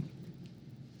out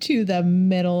to the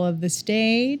middle of the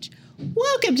stage.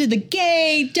 Welcome to the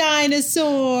Gay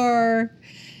Dinosaur,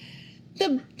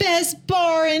 the best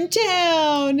bar in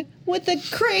town with the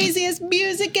craziest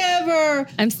music ever.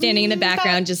 I'm standing in the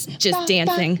background just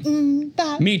dancing.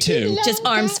 Me too. Just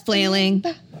arms flailing.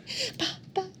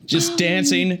 Just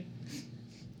dancing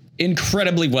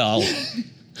incredibly well.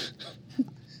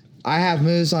 I have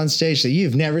moves on stage that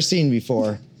you've never seen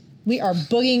before. We are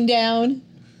boogieing down.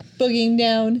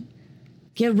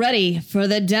 Get ready for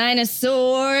the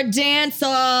dinosaur dance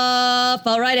off.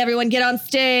 All right, everyone, get on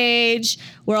stage.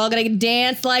 We're all gonna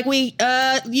dance like we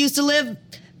used to live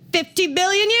 50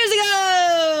 billion years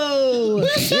ago.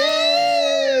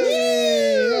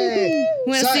 Yay!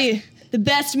 Want to see the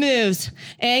best moves?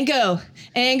 And go.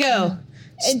 And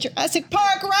Jurassic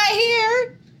Park right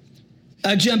here.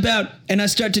 I jump out and I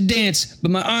start to dance, but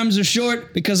my arms are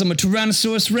short because I'm a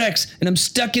Tyrannosaurus Rex and I'm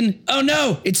stuck in, oh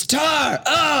no, it's tar.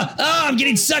 I'm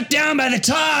getting sucked down by the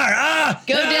tar.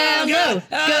 Go down low.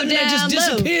 Go and down I just low.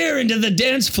 disappear into the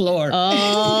dance floor.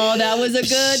 Oh, that was a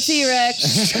good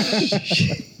T-Rex.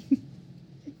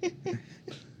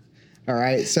 All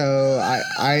right, so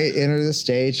I enter the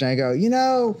stage and I go, you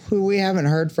know who we haven't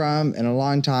heard from in a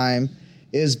long time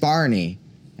is Barney.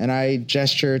 And I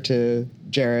gesture to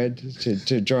Jared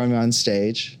to join me on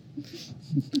stage.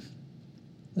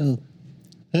 Oh,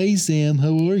 hey Sam, how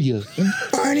are you?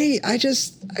 Barney, I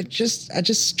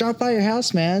just dropped by your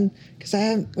house, man, because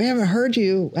we haven't heard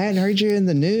you. I hadn't heard you in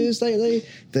the news lately.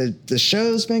 The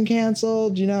show's been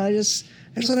canceled. You know, I just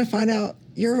want to find out.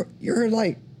 You're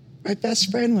like my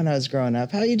best friend when I was growing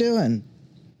up. How you doing?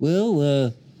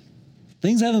 Well,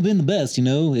 things haven't been the best, you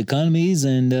know, economies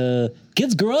and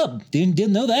kids grow up.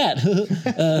 Didn't know that.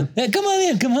 Hey, come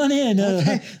on in.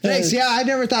 Thanks. Yeah, I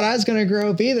never thought I was going to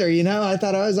grow up either. You know, I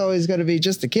thought I was always going to be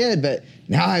just a kid, but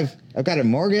now I've got a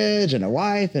mortgage and a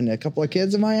wife and a couple of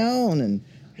kids of my own, and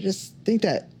I just think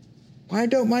that why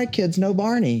don't my kids know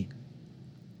Barney?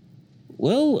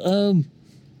 Well,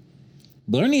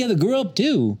 Barney had to grow up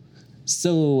too.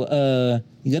 So,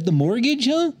 you got the mortgage,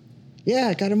 huh? Yeah,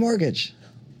 I got a mortgage.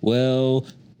 Well,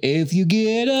 if you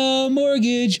get a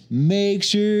mortgage, make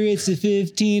sure it's a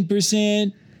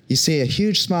 15%. You see a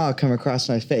huge smile come across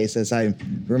my face as I'm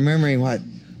remembering what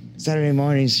Saturday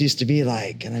mornings used to be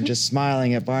like, and I'm just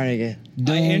smiling at Barney again.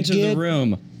 I enter the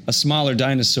room, a smaller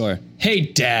dinosaur. Hey,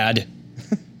 Dad.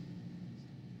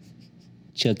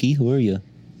 Chucky, who are you?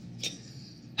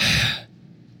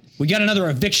 We got another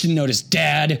eviction notice,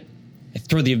 Dad. I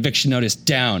throw the eviction notice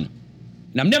down.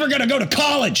 And I'm never going to go to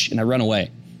college. And I run away.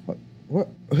 Who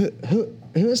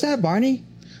is that, Barney?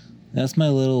 That's my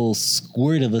little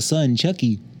squirt of a son,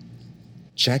 Chucky.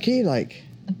 Chucky? Like,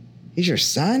 he's your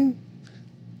son?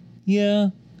 Yeah.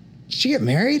 Did you get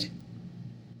married?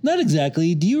 Not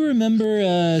exactly. Do you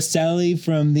remember Sally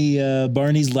from the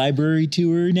Barney's Library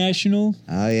Tour National?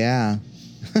 Oh, yeah.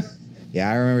 Yeah,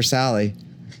 I remember Sally.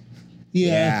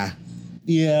 Yeah.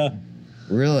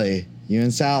 Really? You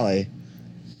and Sally?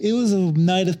 It was a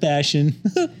night of passion.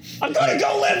 I'm going to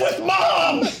go live with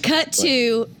Mom! Cut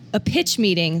to a pitch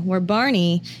meeting where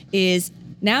Barney is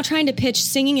now trying to pitch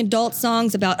singing adult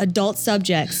songs about adult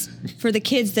subjects for the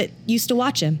kids that used to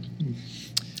watch him.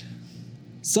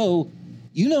 So,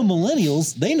 You know,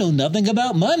 millennials, they know nothing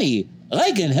about money.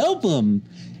 I can help them.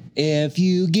 If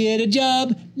you get a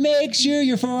job, make sure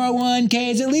your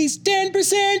 401k is at least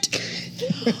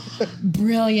 10%.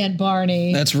 Brilliant,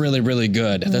 Barney. That's really, really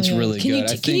good. That's really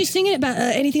good. Can you sing it about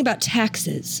anything about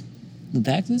taxes? The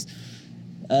taxes?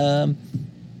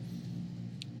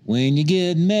 When you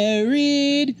get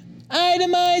married,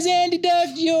 itemize and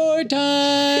deduct your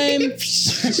time.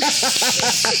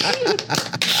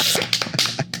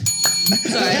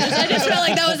 Sorry, I just felt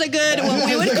like that was a good, what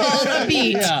we would call a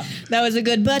beat. Yeah. That was a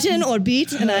good button or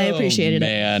beat, and I appreciated it.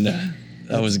 Man,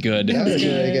 that was good. That was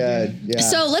really good. Yeah.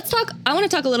 So let's talk. I want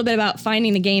to talk a little bit about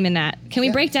finding the game in that. Can we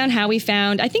break down how we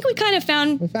found? I think we kind of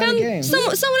found a game.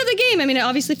 somewhat of the game. I mean, it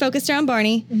obviously focused around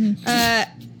Barney.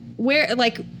 Where,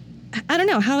 like, I don't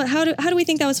know. How do we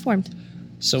think that was formed?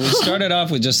 So we started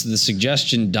off with just the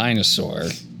suggestion dinosaur,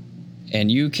 and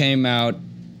you came out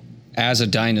as a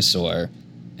dinosaur,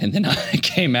 and then I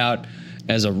came out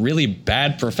as a really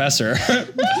bad professor.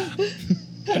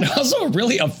 And also a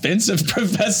really offensive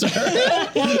professor.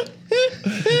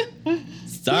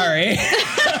 Sorry.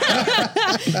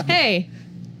 Hey,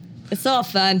 it's all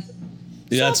fun.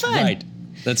 That's fun. right.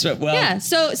 That's right. Well, Yeah.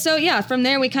 So yeah, from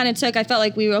there we kind of took. I felt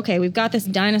like we were okay. We've got this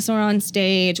dinosaur on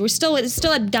stage. It's still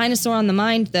a dinosaur on the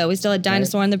mind though. We still had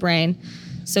dinosaur on the brain.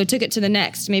 So took it to the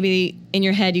next. Maybe in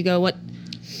your head you go, what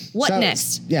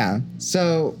next? Yeah.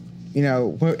 So, you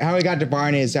know, how we got to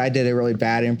Barney is I did a really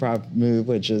bad improv move,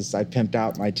 which is I pimped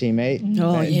out my teammate.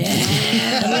 Oh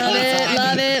yeah,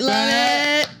 love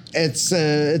it.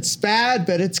 It's bad,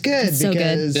 but it's good It's so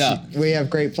good. because we have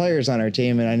great players on our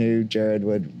team, and I knew Jared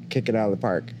would kick it out of the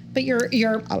park. But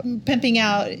you're pimping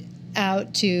out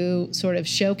to sort of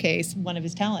showcase one of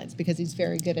his talents because he's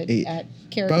very good at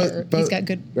character. He's got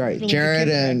good. Right. Really Jared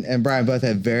good and Brian both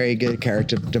have very good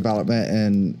character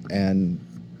development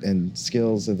and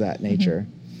skills of that nature.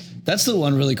 that's the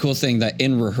one really cool thing that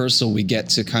in rehearsal we get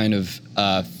to kind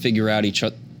of figure out each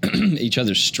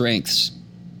other's strengths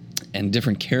and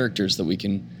different characters that we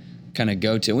can kind of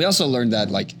go to. We also learned that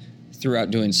like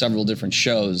throughout doing several different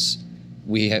shows,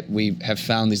 we have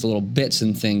found these little bits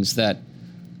and things that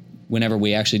whenever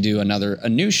we actually do a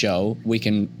new show, we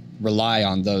can rely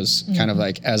on those kind of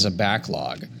like as a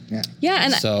backlog. Yeah,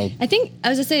 and so I think I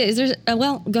was gonna say, is there?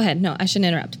 Well, go ahead. No, I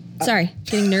shouldn't interrupt. Sorry,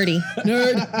 getting nerdy.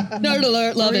 Nerd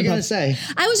alert. Love What are you improv. gonna say?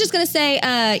 I was just gonna say,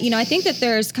 I think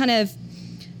that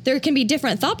there can be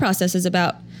different thought processes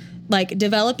about like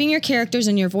developing your characters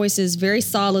and your voices very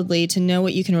solidly to know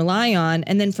what you can rely on,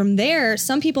 and then from there,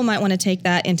 some people might want to take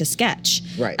that into sketch,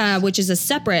 right? Which is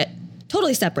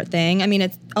totally separate thing. I mean,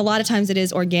 it's a lot of times it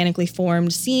is organically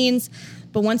formed scenes,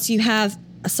 but once you have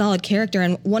a solid character,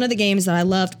 and one of the games that I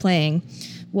loved playing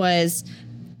was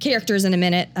Characters in a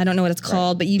Minute. I don't know what it's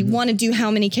called, but you want to do how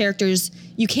many characters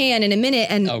you can in a minute,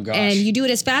 and you do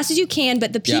it as fast as you can,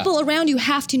 but the people around you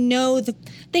have to know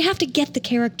they have to get the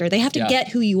character. They have to get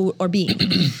who you are being.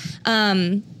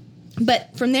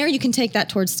 But from there you can take that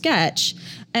towards sketch.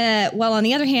 While on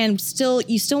the other hand,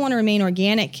 you still want to remain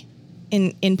organic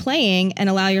in playing and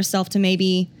allow yourself to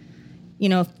maybe,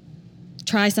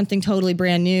 try something totally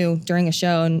brand new during a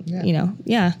show and,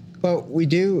 Well, we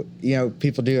do,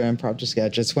 people do improv to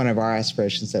sketch. It's one of our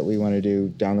aspirations that we want to do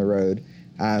down the road.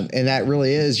 And that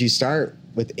really is, you start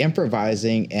with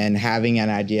improvising and having an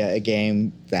idea, a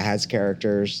game that has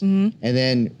characters, and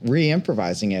then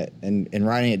re-improvising it and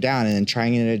writing it down and then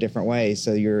trying it in a different way.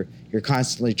 So you're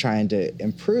constantly trying to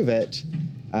improve it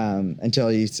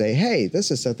until you say, hey,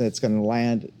 this is something that's going to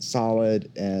land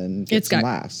solid and get some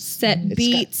laughs. Set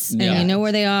beats and you know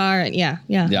where they are. And yeah.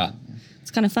 It's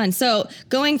kind of fun. So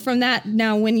going from that,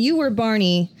 now when you were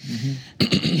Barney,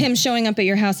 him showing up at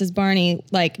your house as Barney,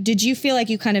 like, did you feel like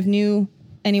you kind of knew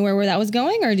anywhere where that was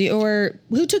going, or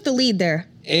who took the lead there?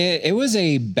 It was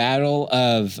a battle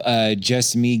of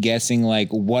just me guessing, like,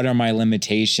 what are my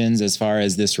limitations as far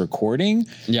as this recording?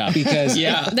 Yeah. Because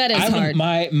that is hard.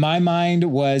 My mind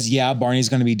was, Barney's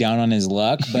going to be down on his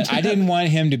luck, but I didn't want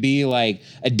him to be like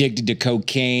addicted to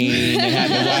cocaine and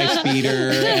have a wife beater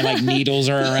and like needles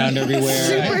are around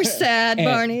everywhere. Super sad,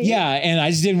 Barney. Yeah, and I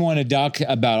just didn't want to talk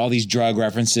about all these drug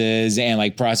references and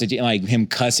like prostitute, and like him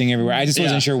cussing everywhere. I just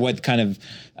wasn't sure what kind of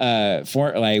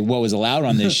what was allowed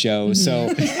on this show. So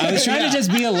I was trying to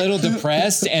just be a little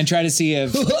depressed and try to see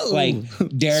if like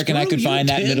Derek and I could find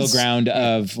that middle ground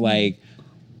of like,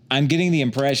 I'm getting the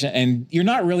impression, and you're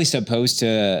not really supposed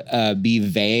to be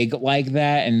vague like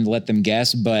that and let them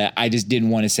guess, but I just didn't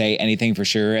want to say anything for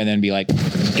sure and then be like,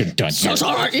 you're done. So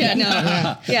sorry.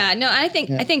 I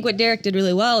think what Derek did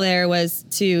really well there was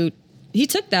he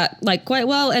took that like quite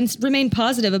well and remained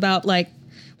positive about like,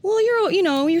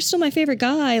 well, you're still my favorite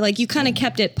guy. Like you kind of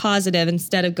kept it positive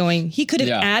instead of going, he could have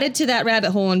added to that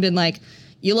rabbit hole and been like,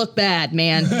 you look bad,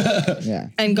 man.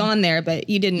 And gone there, but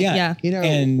you didn't. Yeah.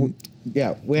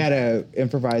 We had a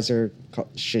improviser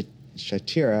called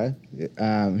Shatira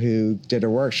who did a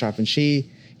workshop, and she,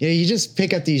 you just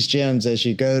pick up these gems as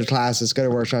you go to classes, go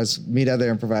to workshops, meet other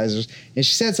improvisers. And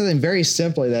she said something very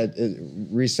simply that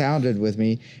resounded with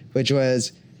me, which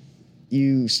was,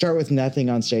 you start with nothing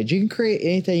on stage. You can create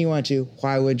anything you want to.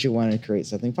 Why would you want to create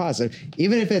something positive?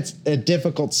 Even if it's a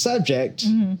difficult subject,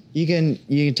 you can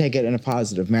take it in a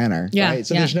positive manner. Right?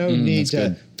 So there's no need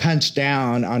to punch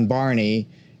down on Barney,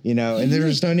 and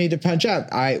there's no need to punch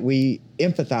up. We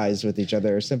empathize with each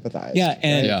other or sympathize.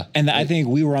 And I think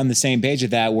we were on the same page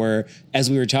with that, where as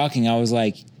we were talking, I was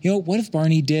like, what if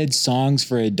Barney did songs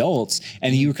for adults?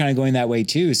 And you were kind of going that way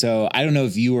too. So I don't know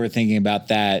if you were thinking about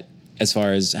that as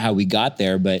far as how we got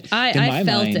there, but I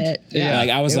felt mind, it. Like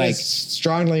I was like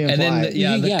strongly implied. And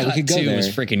then the cut too was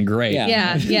freaking great.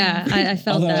 I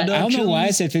felt that. I don't know why I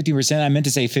said 50%. I meant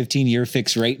to say 15-year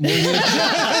fixed rate mortgage,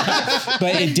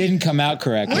 but it didn't come out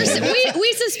correctly.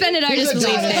 We suspended our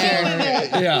disbelief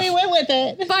there. We went with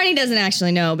it. Barney doesn't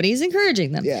actually know, but he's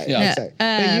encouraging them. Exactly.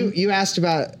 But you asked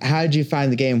about how did you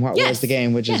find the game? What was the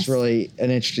game? Which is really an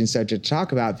interesting subject to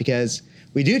talk about, because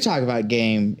we do talk about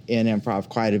game in improv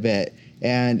quite a bit,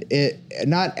 and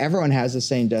not everyone has the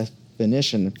same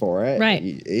definition for it. Right.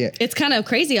 It's kind of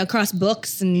crazy across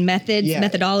books and methods,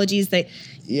 methodologies.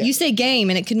 You say game,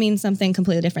 and it could mean something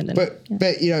completely different. But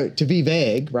to be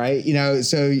vague, right?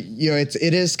 So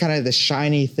it is kind of the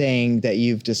shiny thing that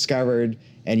you've discovered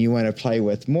and you want to play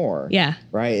with more. Yeah.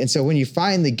 Right. And so when you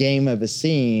find the game of a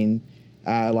scene,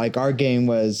 like our game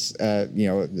was,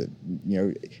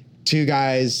 two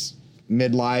guys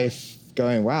midlife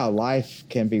going, wow, life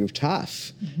can be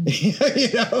tough. And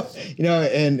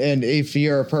if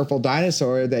you're a purple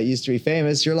dinosaur that used to be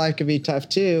famous, your life could be tough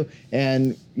too.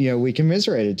 And, we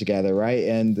commiserated together, right?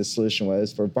 And the solution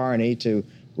was for Barney to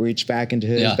reach back into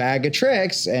his bag of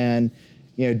tricks and,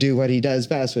 do what he does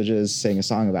best, which is sing a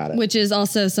song about it. Which is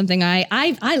also something I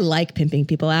like pimping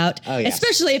people out. Oh, yes.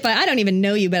 Especially if I don't even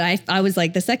know you, but I was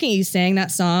like, the second you sang that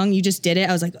song, you just did it.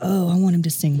 I was like, oh, I want him to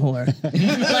sing more.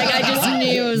 I just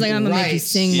knew, I was like, I'm going to make you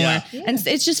sing more. And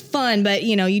it's just fun, but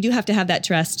you do have to have that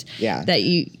trust that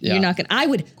you're not going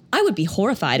to, I would be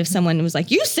horrified if someone was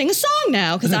like, you sing a song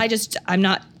now. Cause I'm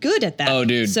not good at that. Oh,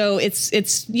 dude. So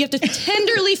it's, you have to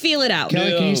tenderly feel it out.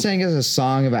 Kelly, can you sing us a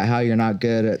song about how you're not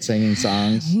good at singing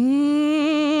songs?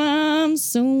 I'm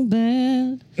so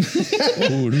bad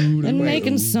at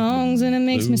making songs, and it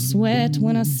makes me sweat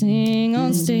when I sing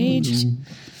on stage.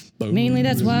 Mainly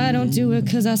that's why I don't do it,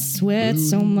 cause I sweat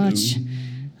so much.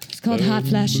 It's called hot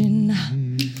flashing.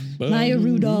 Maya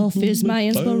Rudolph is my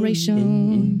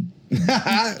inspiration. Thank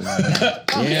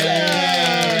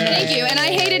you. And I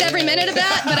hated every minute of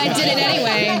that, but I did it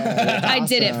anyway. I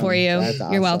did it for you.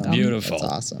 Awesome. You're welcome. Beautiful.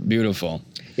 That's awesome. Beautiful.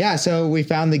 Yeah, so we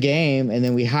found the game, and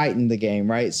then we heightened the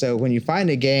game, right? So when you find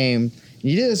a game,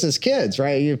 you do this as kids,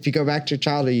 right? If you go back to your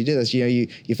childhood, you do this. You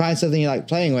find something you like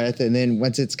playing with, and then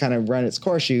once it's kind of run its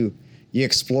course, you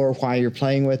explore why you're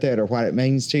playing with it or what it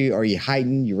means to you, or you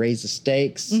heighten, you raise the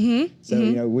stakes.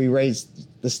 So, we raised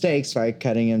the stakes by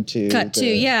cutting into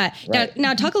Right.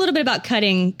 Now talk a little bit about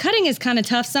cutting. Cutting is kind of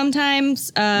tough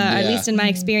sometimes, at least in my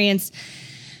experience,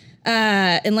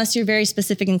 unless you're very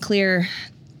specific and clear.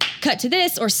 Cut to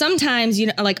this, or sometimes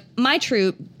like my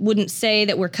troupe wouldn't say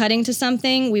that we're cutting to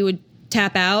something. We would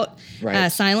tap out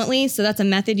silently. So that's a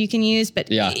method you can use, but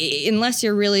unless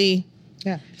you're really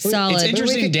solid. It's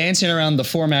interesting dancing around the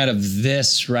format of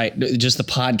this, right? Just the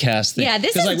podcast thing. Yeah,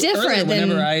 this is different.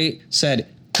 Whenever I said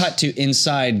cut to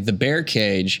inside the bear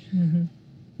cage,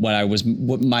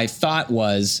 what my thought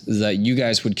was that you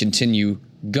guys would continue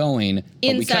going,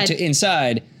 but we cut to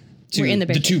inside. To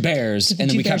the two bears, and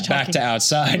then we cut back to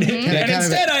outside. And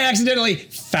instead, I accidentally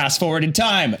fast-forwarded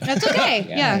time. That's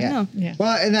okay. No.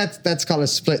 Well, and that's called a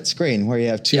split screen, where you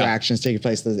have two actions taking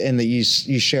place, and that you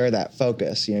share that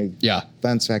focus.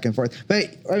 Bounce back and forth.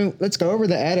 But let's go over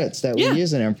the edits that we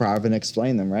use in improv and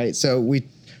explain them. Right. So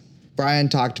Brian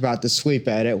talked about the sweep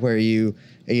edit, where you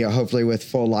hopefully with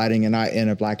full lighting and not in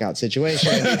a blackout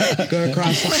situation, go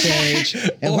across the stage.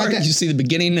 And or you see the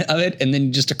beginning of it and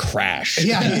then just a crash.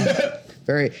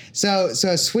 So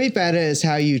a sweep edit is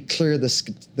how you clear the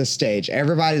stage.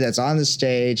 Everybody that's on the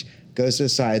stage goes to the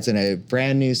sides and a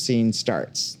brand new scene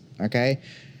starts. Okay.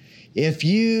 If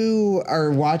you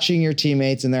are watching your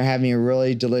teammates and they're having a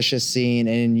really delicious scene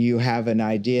and you have an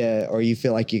idea or you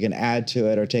feel like you can add to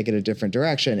it or take it a different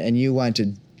direction and you want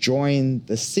to join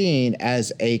the scene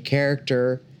as a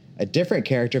character, a different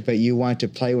character, but you want to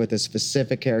play with a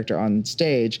specific character on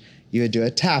stage, you would do a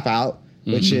tap out,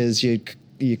 which is you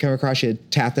come across, you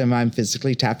tap them. I'm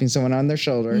physically tapping someone on their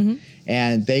shoulder,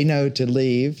 and they know to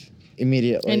leave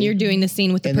immediately. And you're doing the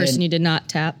scene with the person you did not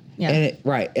tap. Yeah. And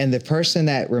right. And the person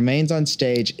that remains on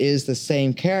stage is the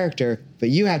same character, but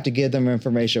you have to give them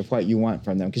information of what you want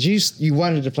from them. Because you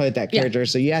wanted to play with that character,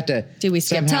 so you have to. Do we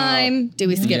skip time? Do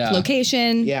we skip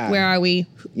location? Yeah. Where are we?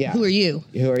 Who are you?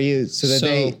 Who are you? So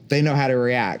that they know how to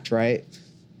react, right?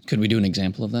 Could we do an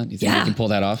example of that? Do you think we can pull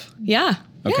that off? Yeah.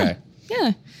 Okay.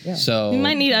 Yeah. So we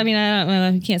might need. I mean, I don't know.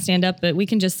 You can't stand up, but we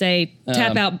can just say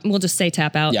tap out. We'll just say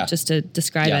tap out just to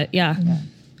describe it. Yeah.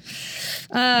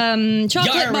 Chocolate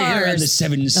Yar, bars. Here are the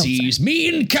seven seas. Me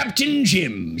and Captain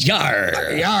Jim.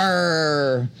 Yar.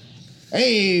 Yar.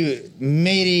 Hey,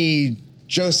 matey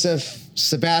Joseph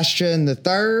Sebastian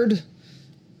III.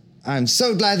 I'm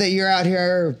so glad that you're out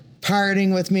here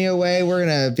pirating with me away. We're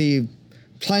going to be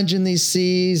plunging these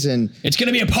seas, and it's going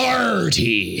to be a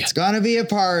party. It's going to be a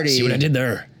party. See what I did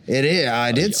there? It is.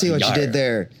 I did see what you did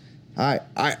there. I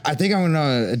think I'm going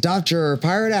to adopt your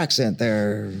pirate accent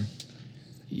there.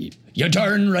 You're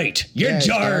darn right. You're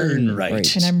darn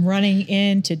right. And I'm running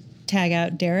in to tag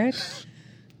out Derek.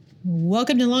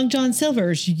 Welcome to Long John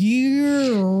Silver's.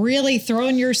 You're really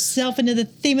throwing yourself into the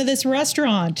theme of this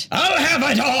restaurant. I'll have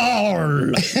it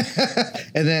all.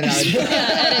 And then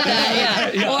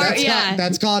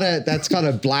that's called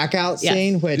a blackout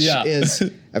scene, which is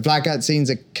a blackout scene's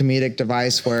a comedic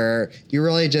device where you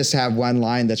really just have one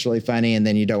line that's really funny, and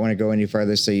then you don't want to go any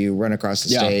further, so you run across the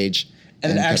stage.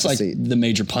 And it acts like the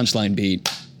major punchline beat,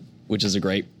 which is a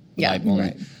great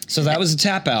moment. Right. So that was a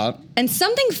tap out. And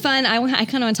something fun I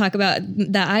kind of want to talk about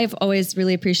that I've always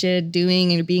really appreciated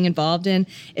doing and being involved in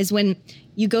is when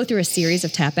you go through a series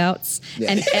of tap outs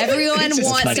and everyone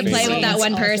wants to play with that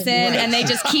one person and they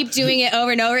just keep doing it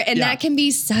over and over. And that can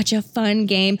be such a fun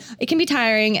game. It can be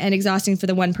tiring and exhausing for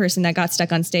the one person that got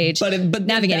stuck on stage. But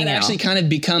navigating that actually kind of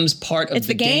becomes part of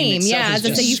the game. Yeah,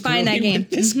 so you find that game.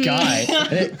 This guy.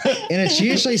 And it's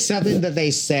usually something that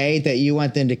they say that you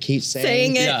want them to keep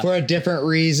saying it for a different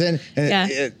reason.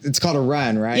 And it's called a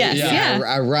run, right? Yes.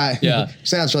 Yeah. A run. Yeah.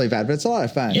 Sounds really bad, but it's a lot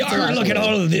of fun. Look at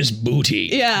all of this booty.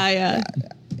 Yeah,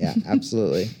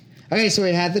 absolutely. Okay, so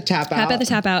we had the tap out. The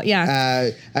tap out, yeah.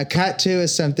 A cut to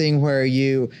is something where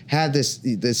you have the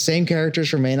same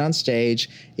characters remain on stage,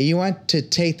 and you want to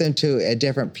take them to a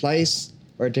different place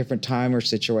or a different time or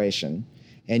situation.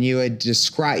 And you would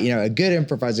describe, a good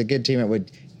improviser, a good teammate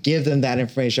would give them that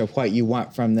information of what you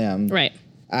want from them. Right.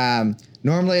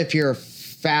 Normally, if you're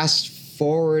fast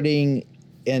forwarding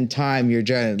in time, you're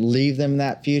going to leave them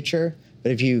that future.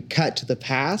 But if you cut to the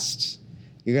past,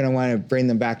 you're going to want to bring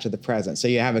them back to the present. So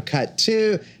you have a cut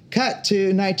to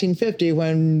 1950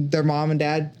 when their mom and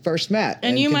dad first met.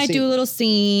 And you might do a little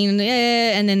scene,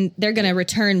 and then they're going to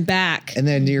return back. And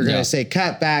then you're going to say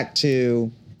cut back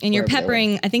to... And you're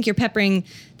peppering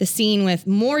the scene with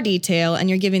more detail, and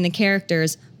you're giving the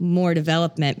characters more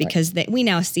development because we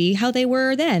now see how they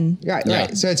were then.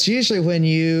 Right. So it's usually when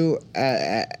you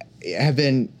have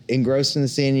been engrossed in the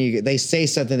scene, they say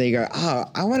something that you go, oh,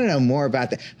 I want to know more about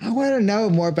that. I want to know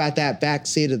more about that back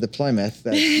seat of the Plymouth.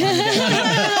 What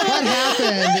happened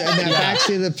in that back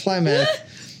seat of the Plymouth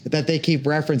that they keep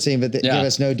referencing, but they give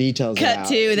us no details Cut about.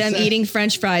 to them eating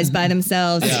French fries by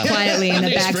themselves quietly in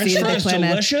the back seat of the Plymouth.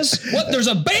 Delicious? What? There's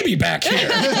a baby back here.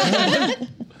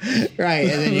 Right,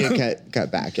 and then you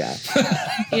cut back,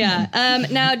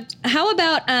 Now, how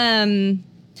about,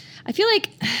 I feel like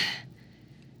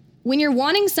when you're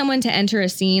wanting someone to enter a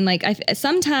scene, like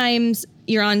sometimes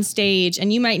you're on stage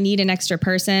and you might need an extra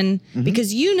person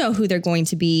because you know who they're going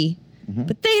to be,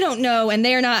 but they don't know and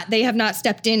they have not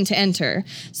stepped in to enter.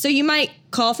 So you might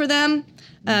call for them,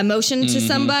 motion to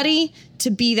somebody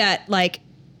to be that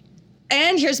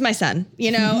and here's my son,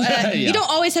 You don't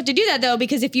always have to do that though,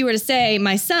 because if you were to say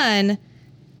my son,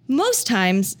 most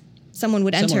times someone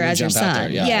would enter as your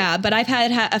son. But I've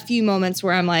had a few moments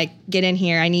where I'm like, get in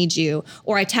here, I need you.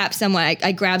 Or I tap someone,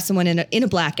 I grab someone in a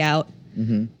blackout,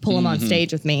 pull them on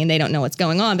stage with me, and they don't know what's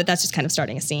going on, but that's just kind of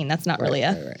starting a scene. That's not really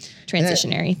a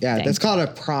transitionary thing. That's called a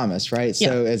promise, right?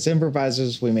 So as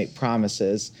improvisers, we make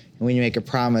promises. And when you make a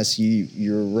promise,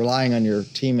 you're relying on your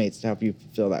teammates to help you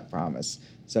fulfill that promise.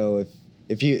 So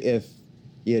if you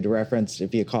had referenced,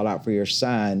 if you called out for your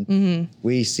son,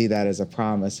 we see that as a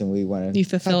promise, and we want to... You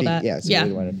fulfill that.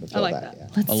 We want to fulfill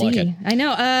that. Let's see. I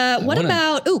know. What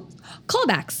about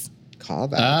callbacks?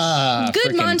 Callbacks.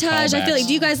 Good montage. Callbacks. I feel like,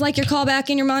 do you guys like your callback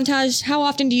in your montage? How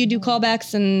often do you do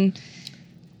callbacks? And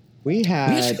we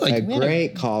had a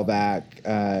great callback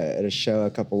at a show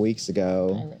a couple weeks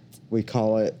ago. we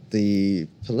call it the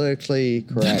politically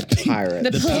correct pirate.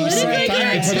 The politically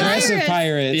correct Progressive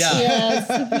pirates. Yeah.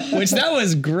 Yes. Which that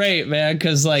was great, man,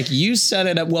 because like you set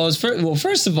it up well.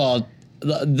 First of all,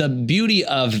 the beauty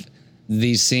of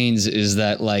these scenes is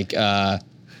that like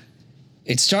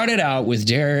it started out with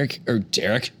Jared, you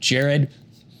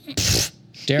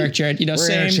know,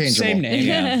 We're same name.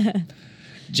 Yeah.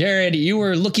 Jared, you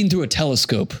were looking through a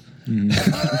telescope. And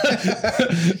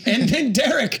then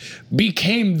Derek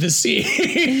became the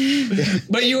sea.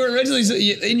 But you were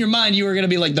originally, in your mind, you were going to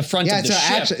be like the front of the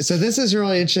ship. Actually, so this is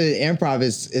really interesting. Improv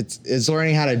is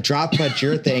learning how to drop what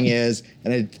your thing is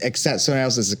and accept someone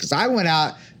else's. Because I went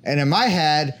out and in my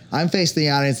head, I'm facing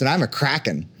the audience and I'm a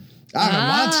kraken. I'm a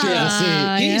monster of the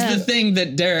sea. He's the thing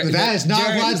that Derek. That is not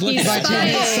Derek what's looking like.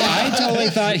 I totally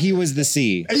thought he was the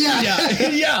sea.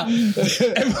 Yeah. And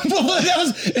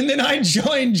then I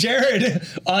joined Jared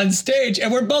on stage,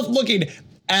 and we're both looking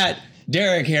at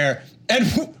Derek here, and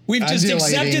we've just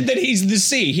accepted that he's the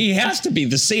sea. He has to be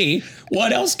the sea.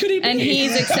 What else could he be? And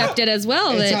he's accepted as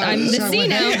well that I'm the sea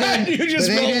now. You just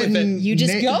roll with it. You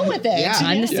just go with it. Yeah,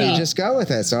 I'm the sea. You just go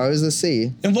with it. So I was the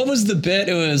sea. And what was the bit?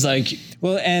 It was like,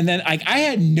 Well, and then I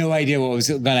had no idea what was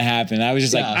going to happen. I was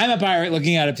just like, I'm a pirate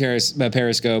looking at a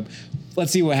periscope.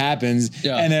 Let's see what happens.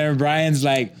 Yeah. And then Brian's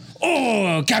like,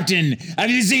 oh, Captain, have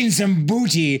you seen some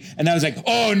booty? And I was like,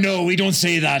 oh, no, we don't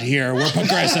say that here. We're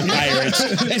progressive pirates.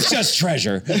 It's just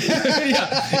treasure.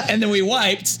 yeah. And then we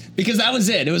wiped because that was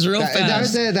it. It was real fast. That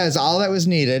was it. That was all that was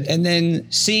needed. And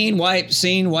then scene, wipe,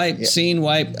 scene, wipe, scene,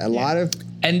 wipe. A lot of.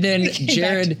 And then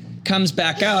Jared comes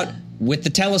back out with the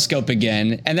telescope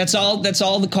again, and that's all the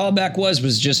callback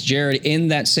was just Jared in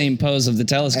that same pose of the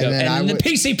telescope, and then the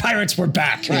PC pirates were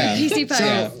back. Right. PC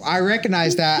pirate. So I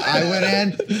recognized that. I went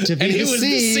in to be And the he was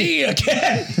the sea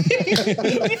again.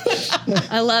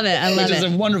 I love it. I love Which is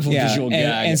it. a wonderful visual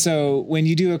gag. And so when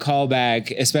you do a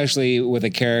callback, especially with a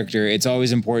character, it's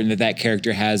always important that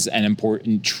character has an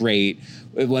important trait,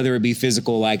 whether it be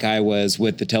physical like I was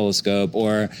with the telescope,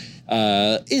 or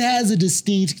it has a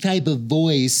distinct type of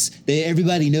voice that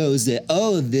everybody knows that,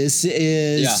 oh, this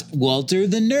is Walter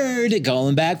the nerd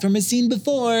calling back from a scene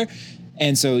before.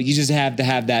 And so you just have to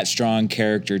have that strong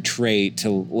character trait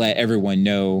to let everyone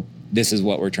know this is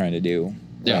what we're trying to do.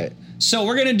 Yeah. Right. So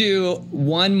we're going to do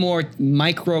one more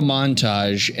micro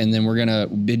montage, and then we're going to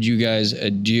bid you guys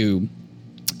adieu.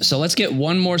 So let's get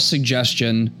one more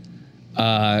suggestion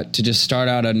to just start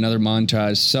out another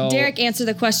montage. So Derek, answer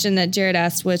the question that Jared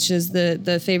asked, which is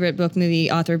the favorite book, movie,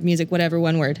 author, music, whatever,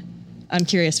 one word. I'm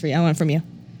curious for you. I want it from you.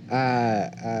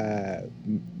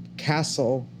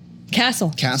 Castle.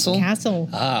 Castle. Castle.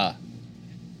 Ah.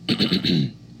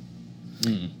 You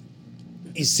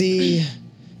see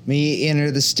me enter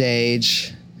the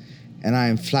stage, and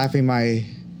I'm flapping my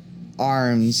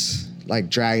arms like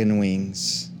dragon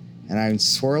wings, and I'm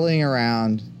swirling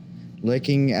around,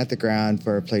 looking at the ground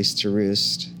for a place to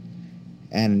roost,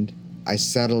 and I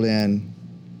settle in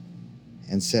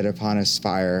and sit upon a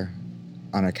spire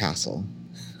on a castle.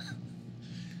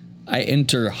 I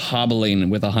enter hobbling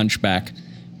with a hunchback.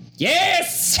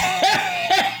 Yes!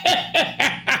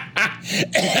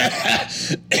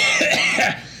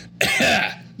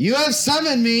 You have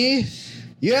summoned me.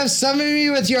 You have summoned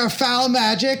me with your foul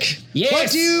magic.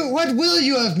 Yes. What will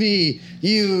you of me,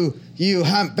 you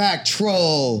humpback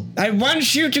troll? I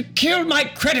want you to kill my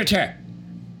creditor.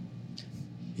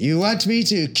 You want me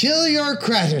to kill your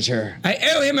creditor? I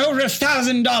owe him over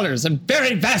 $1,000. I'm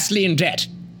very vastly in debt.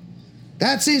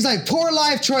 That seems like poor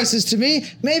life choices to me.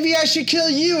 Maybe I should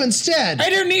kill you instead. I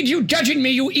don't need you judging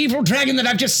me, you evil dragon that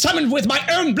I've just summoned with my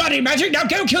own bloody magic. Now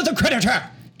go kill the creditor.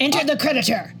 Enter the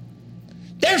creditor.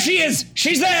 There she is.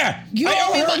 She's there. I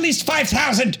owe her at least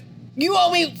 5,000. You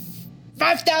owe me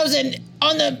 5,000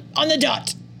 on the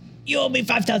dot. You owe me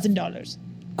 $5,000.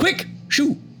 Quick,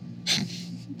 shoo.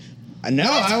 No,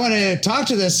 I want to talk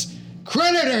to this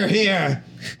creditor here.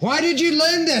 Why did you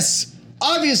lend this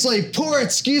obviously poor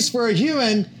excuse for a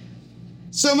human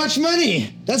so much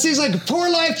money? That seems like a poor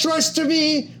life choice to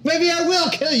me. Maybe I will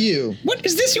kill you. What,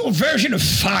 is this your version of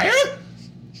fire?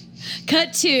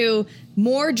 Cut to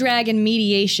more dragon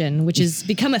mediation, which has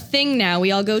become a thing now.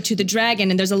 We all go to the dragon,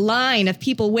 and there's a line of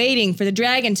people waiting for the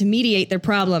dragon to mediate their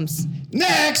problems.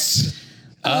 Next!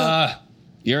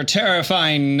 Your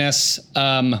terrifyingness,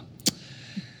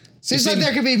 Seems like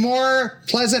there could be more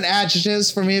pleasant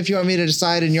adjectives for me if you want me to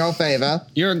decide in your favor.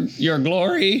 your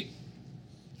glory.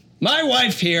 My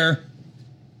wife here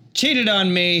cheated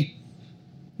on me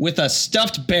with a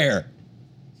stuffed bear.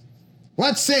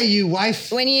 What say you,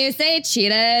 wife? When you say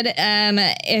cheated,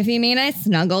 if you mean I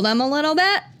snuggled them a little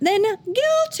bit, then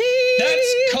guilty.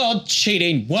 That's called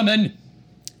cheating, woman.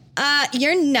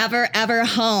 you're never ever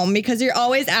home because you're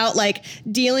always out like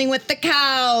dealing with the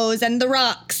cows and the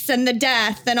rocks and the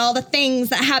death and all the things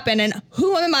that happen. And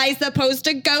who am I supposed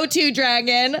to go to,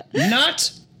 Dragon?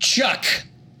 Not Chuck.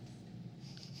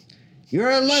 You're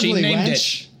a lovely She named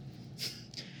wench. it.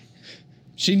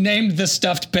 She named the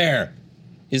stuffed bear.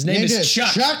 His name Named is it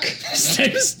Chuck. Chuck? His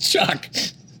name is Chuck.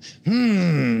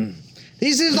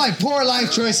 These seem like poor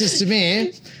life choices to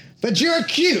me, but you're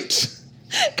cute.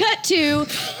 Cut to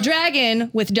Dragon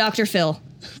with Dr. Phil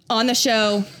on the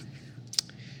show.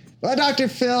 Well, Dr.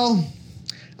 Phil,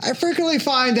 I frequently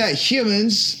find that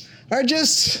humans are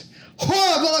just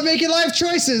horrible at making life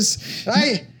choices.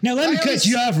 Now let me cut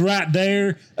you off right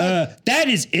there. That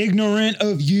is ignorant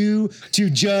of you to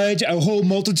judge a whole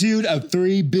multitude of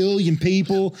 3 billion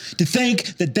people to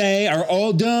think that they are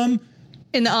all dumb.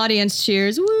 In the audience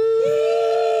cheers. Woo!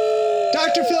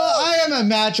 Dr. Phil, I am a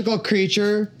magical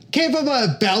creature capable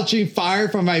of belching fire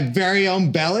from my very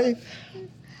own belly.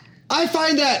 I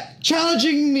find that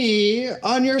challenging me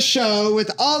on your show with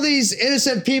all these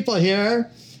innocent people here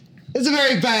is a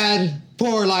very bad,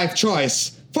 poor life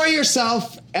choice for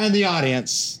yourself and the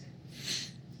audience.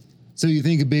 So you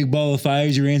think a big ball of fire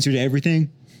is your answer to everything?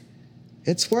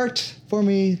 It's worked for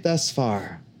me thus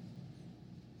far.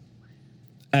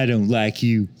 I don't like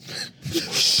you.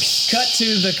 Cut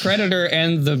to the creditor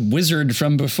and the wizard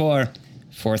from before.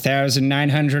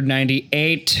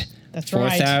 4,998. That's right.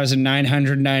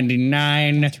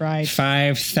 4,999. That's right.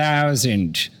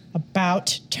 5,000.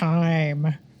 About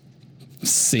time.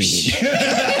 Scene.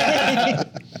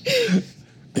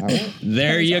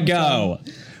 There you go.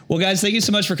 Well, guys, thank you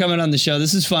so much for coming on the show.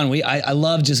 This is fun. I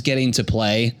love just getting to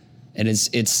play, and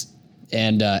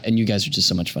and you guys are just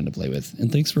so much fun to play with.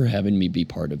 And thanks for having me be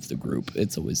part of the group.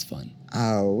 It's always fun.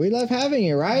 Oh, we love having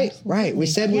you, right? Absolutely. Right. We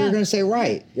said we were going to say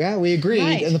right. Yeah, we agreed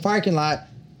Right. in the parking lot.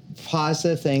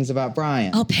 Positive things about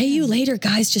Brian. I'll pay you later,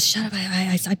 guys. Just shut up.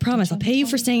 I promise. I'll pay you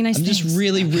for saying nice I'm things. just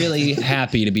really, really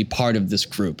happy to be part of this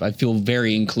group. I feel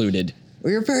very included.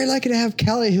 We were very lucky to have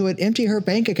Kelly, who would empty her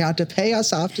bank account to pay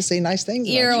us off to say nice things.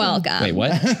 about You're you. welcome. Wait,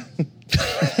 what?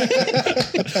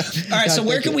 All right, so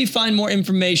where can we find more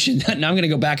information? Now I'm going to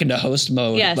go back into host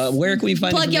mode. Yes. But where can we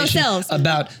find Plug information yourselves.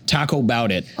 about Taco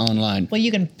Bout It online? Well,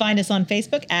 you can find us on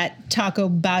Facebook at Taco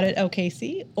Bout It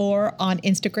OKC or on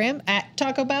Instagram at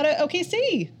Taco Bout It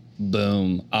OKC.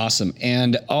 Boom. Awesome.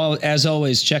 And as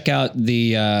always, check out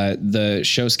the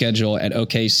show schedule at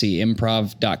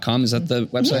okcimprov.com. Is that the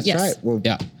website? That's Yes. right. Well,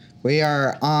 Yeah. we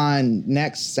are on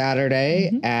next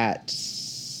Saturday at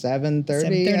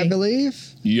 7:30, I 7:30. believe,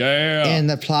 Yeah. in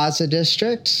the Plaza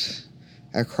District,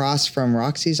 across from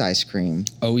Roxy's Ice Cream.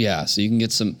 Oh, yeah. So you can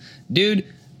get some... Dude,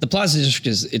 the Plaza District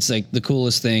it's like the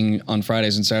coolest thing on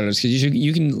Fridays and Saturdays because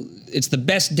you can... It's the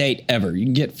best date ever. You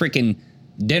can get freaking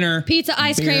dinner, Pizza,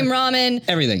 ice beer, cream, ramen.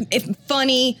 everything. If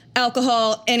funny,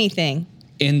 alcohol, anything.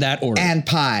 In that order. And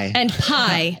pie. And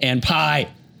pie And pie.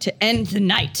 to end the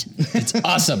night. It's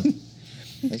awesome.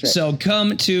 That's right. So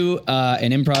come to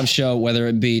an improv show, whether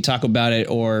it be Taco Bout It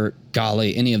or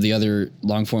golly, any of the other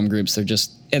long form groups.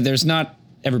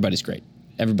 Everybody's great.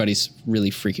 Everybody's really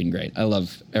freaking great. I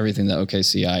love everything that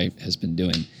OKCI has been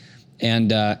doing.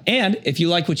 And if you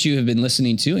like what you have been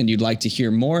listening to and you'd like to hear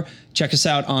more, check us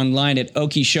out online at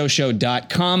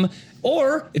okishowshow.com.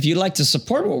 Or if you'd like to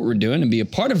support what we're doing and be a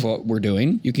part of what we're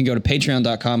doing, you can go to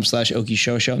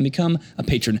patreon.com/okishowshow and become a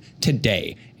patron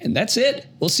today. And that's it.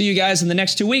 We'll see you guys in the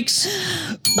next 2 weeks.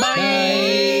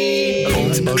 Bye.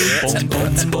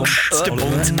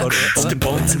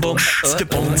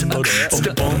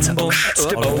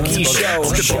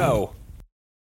 Okie Show.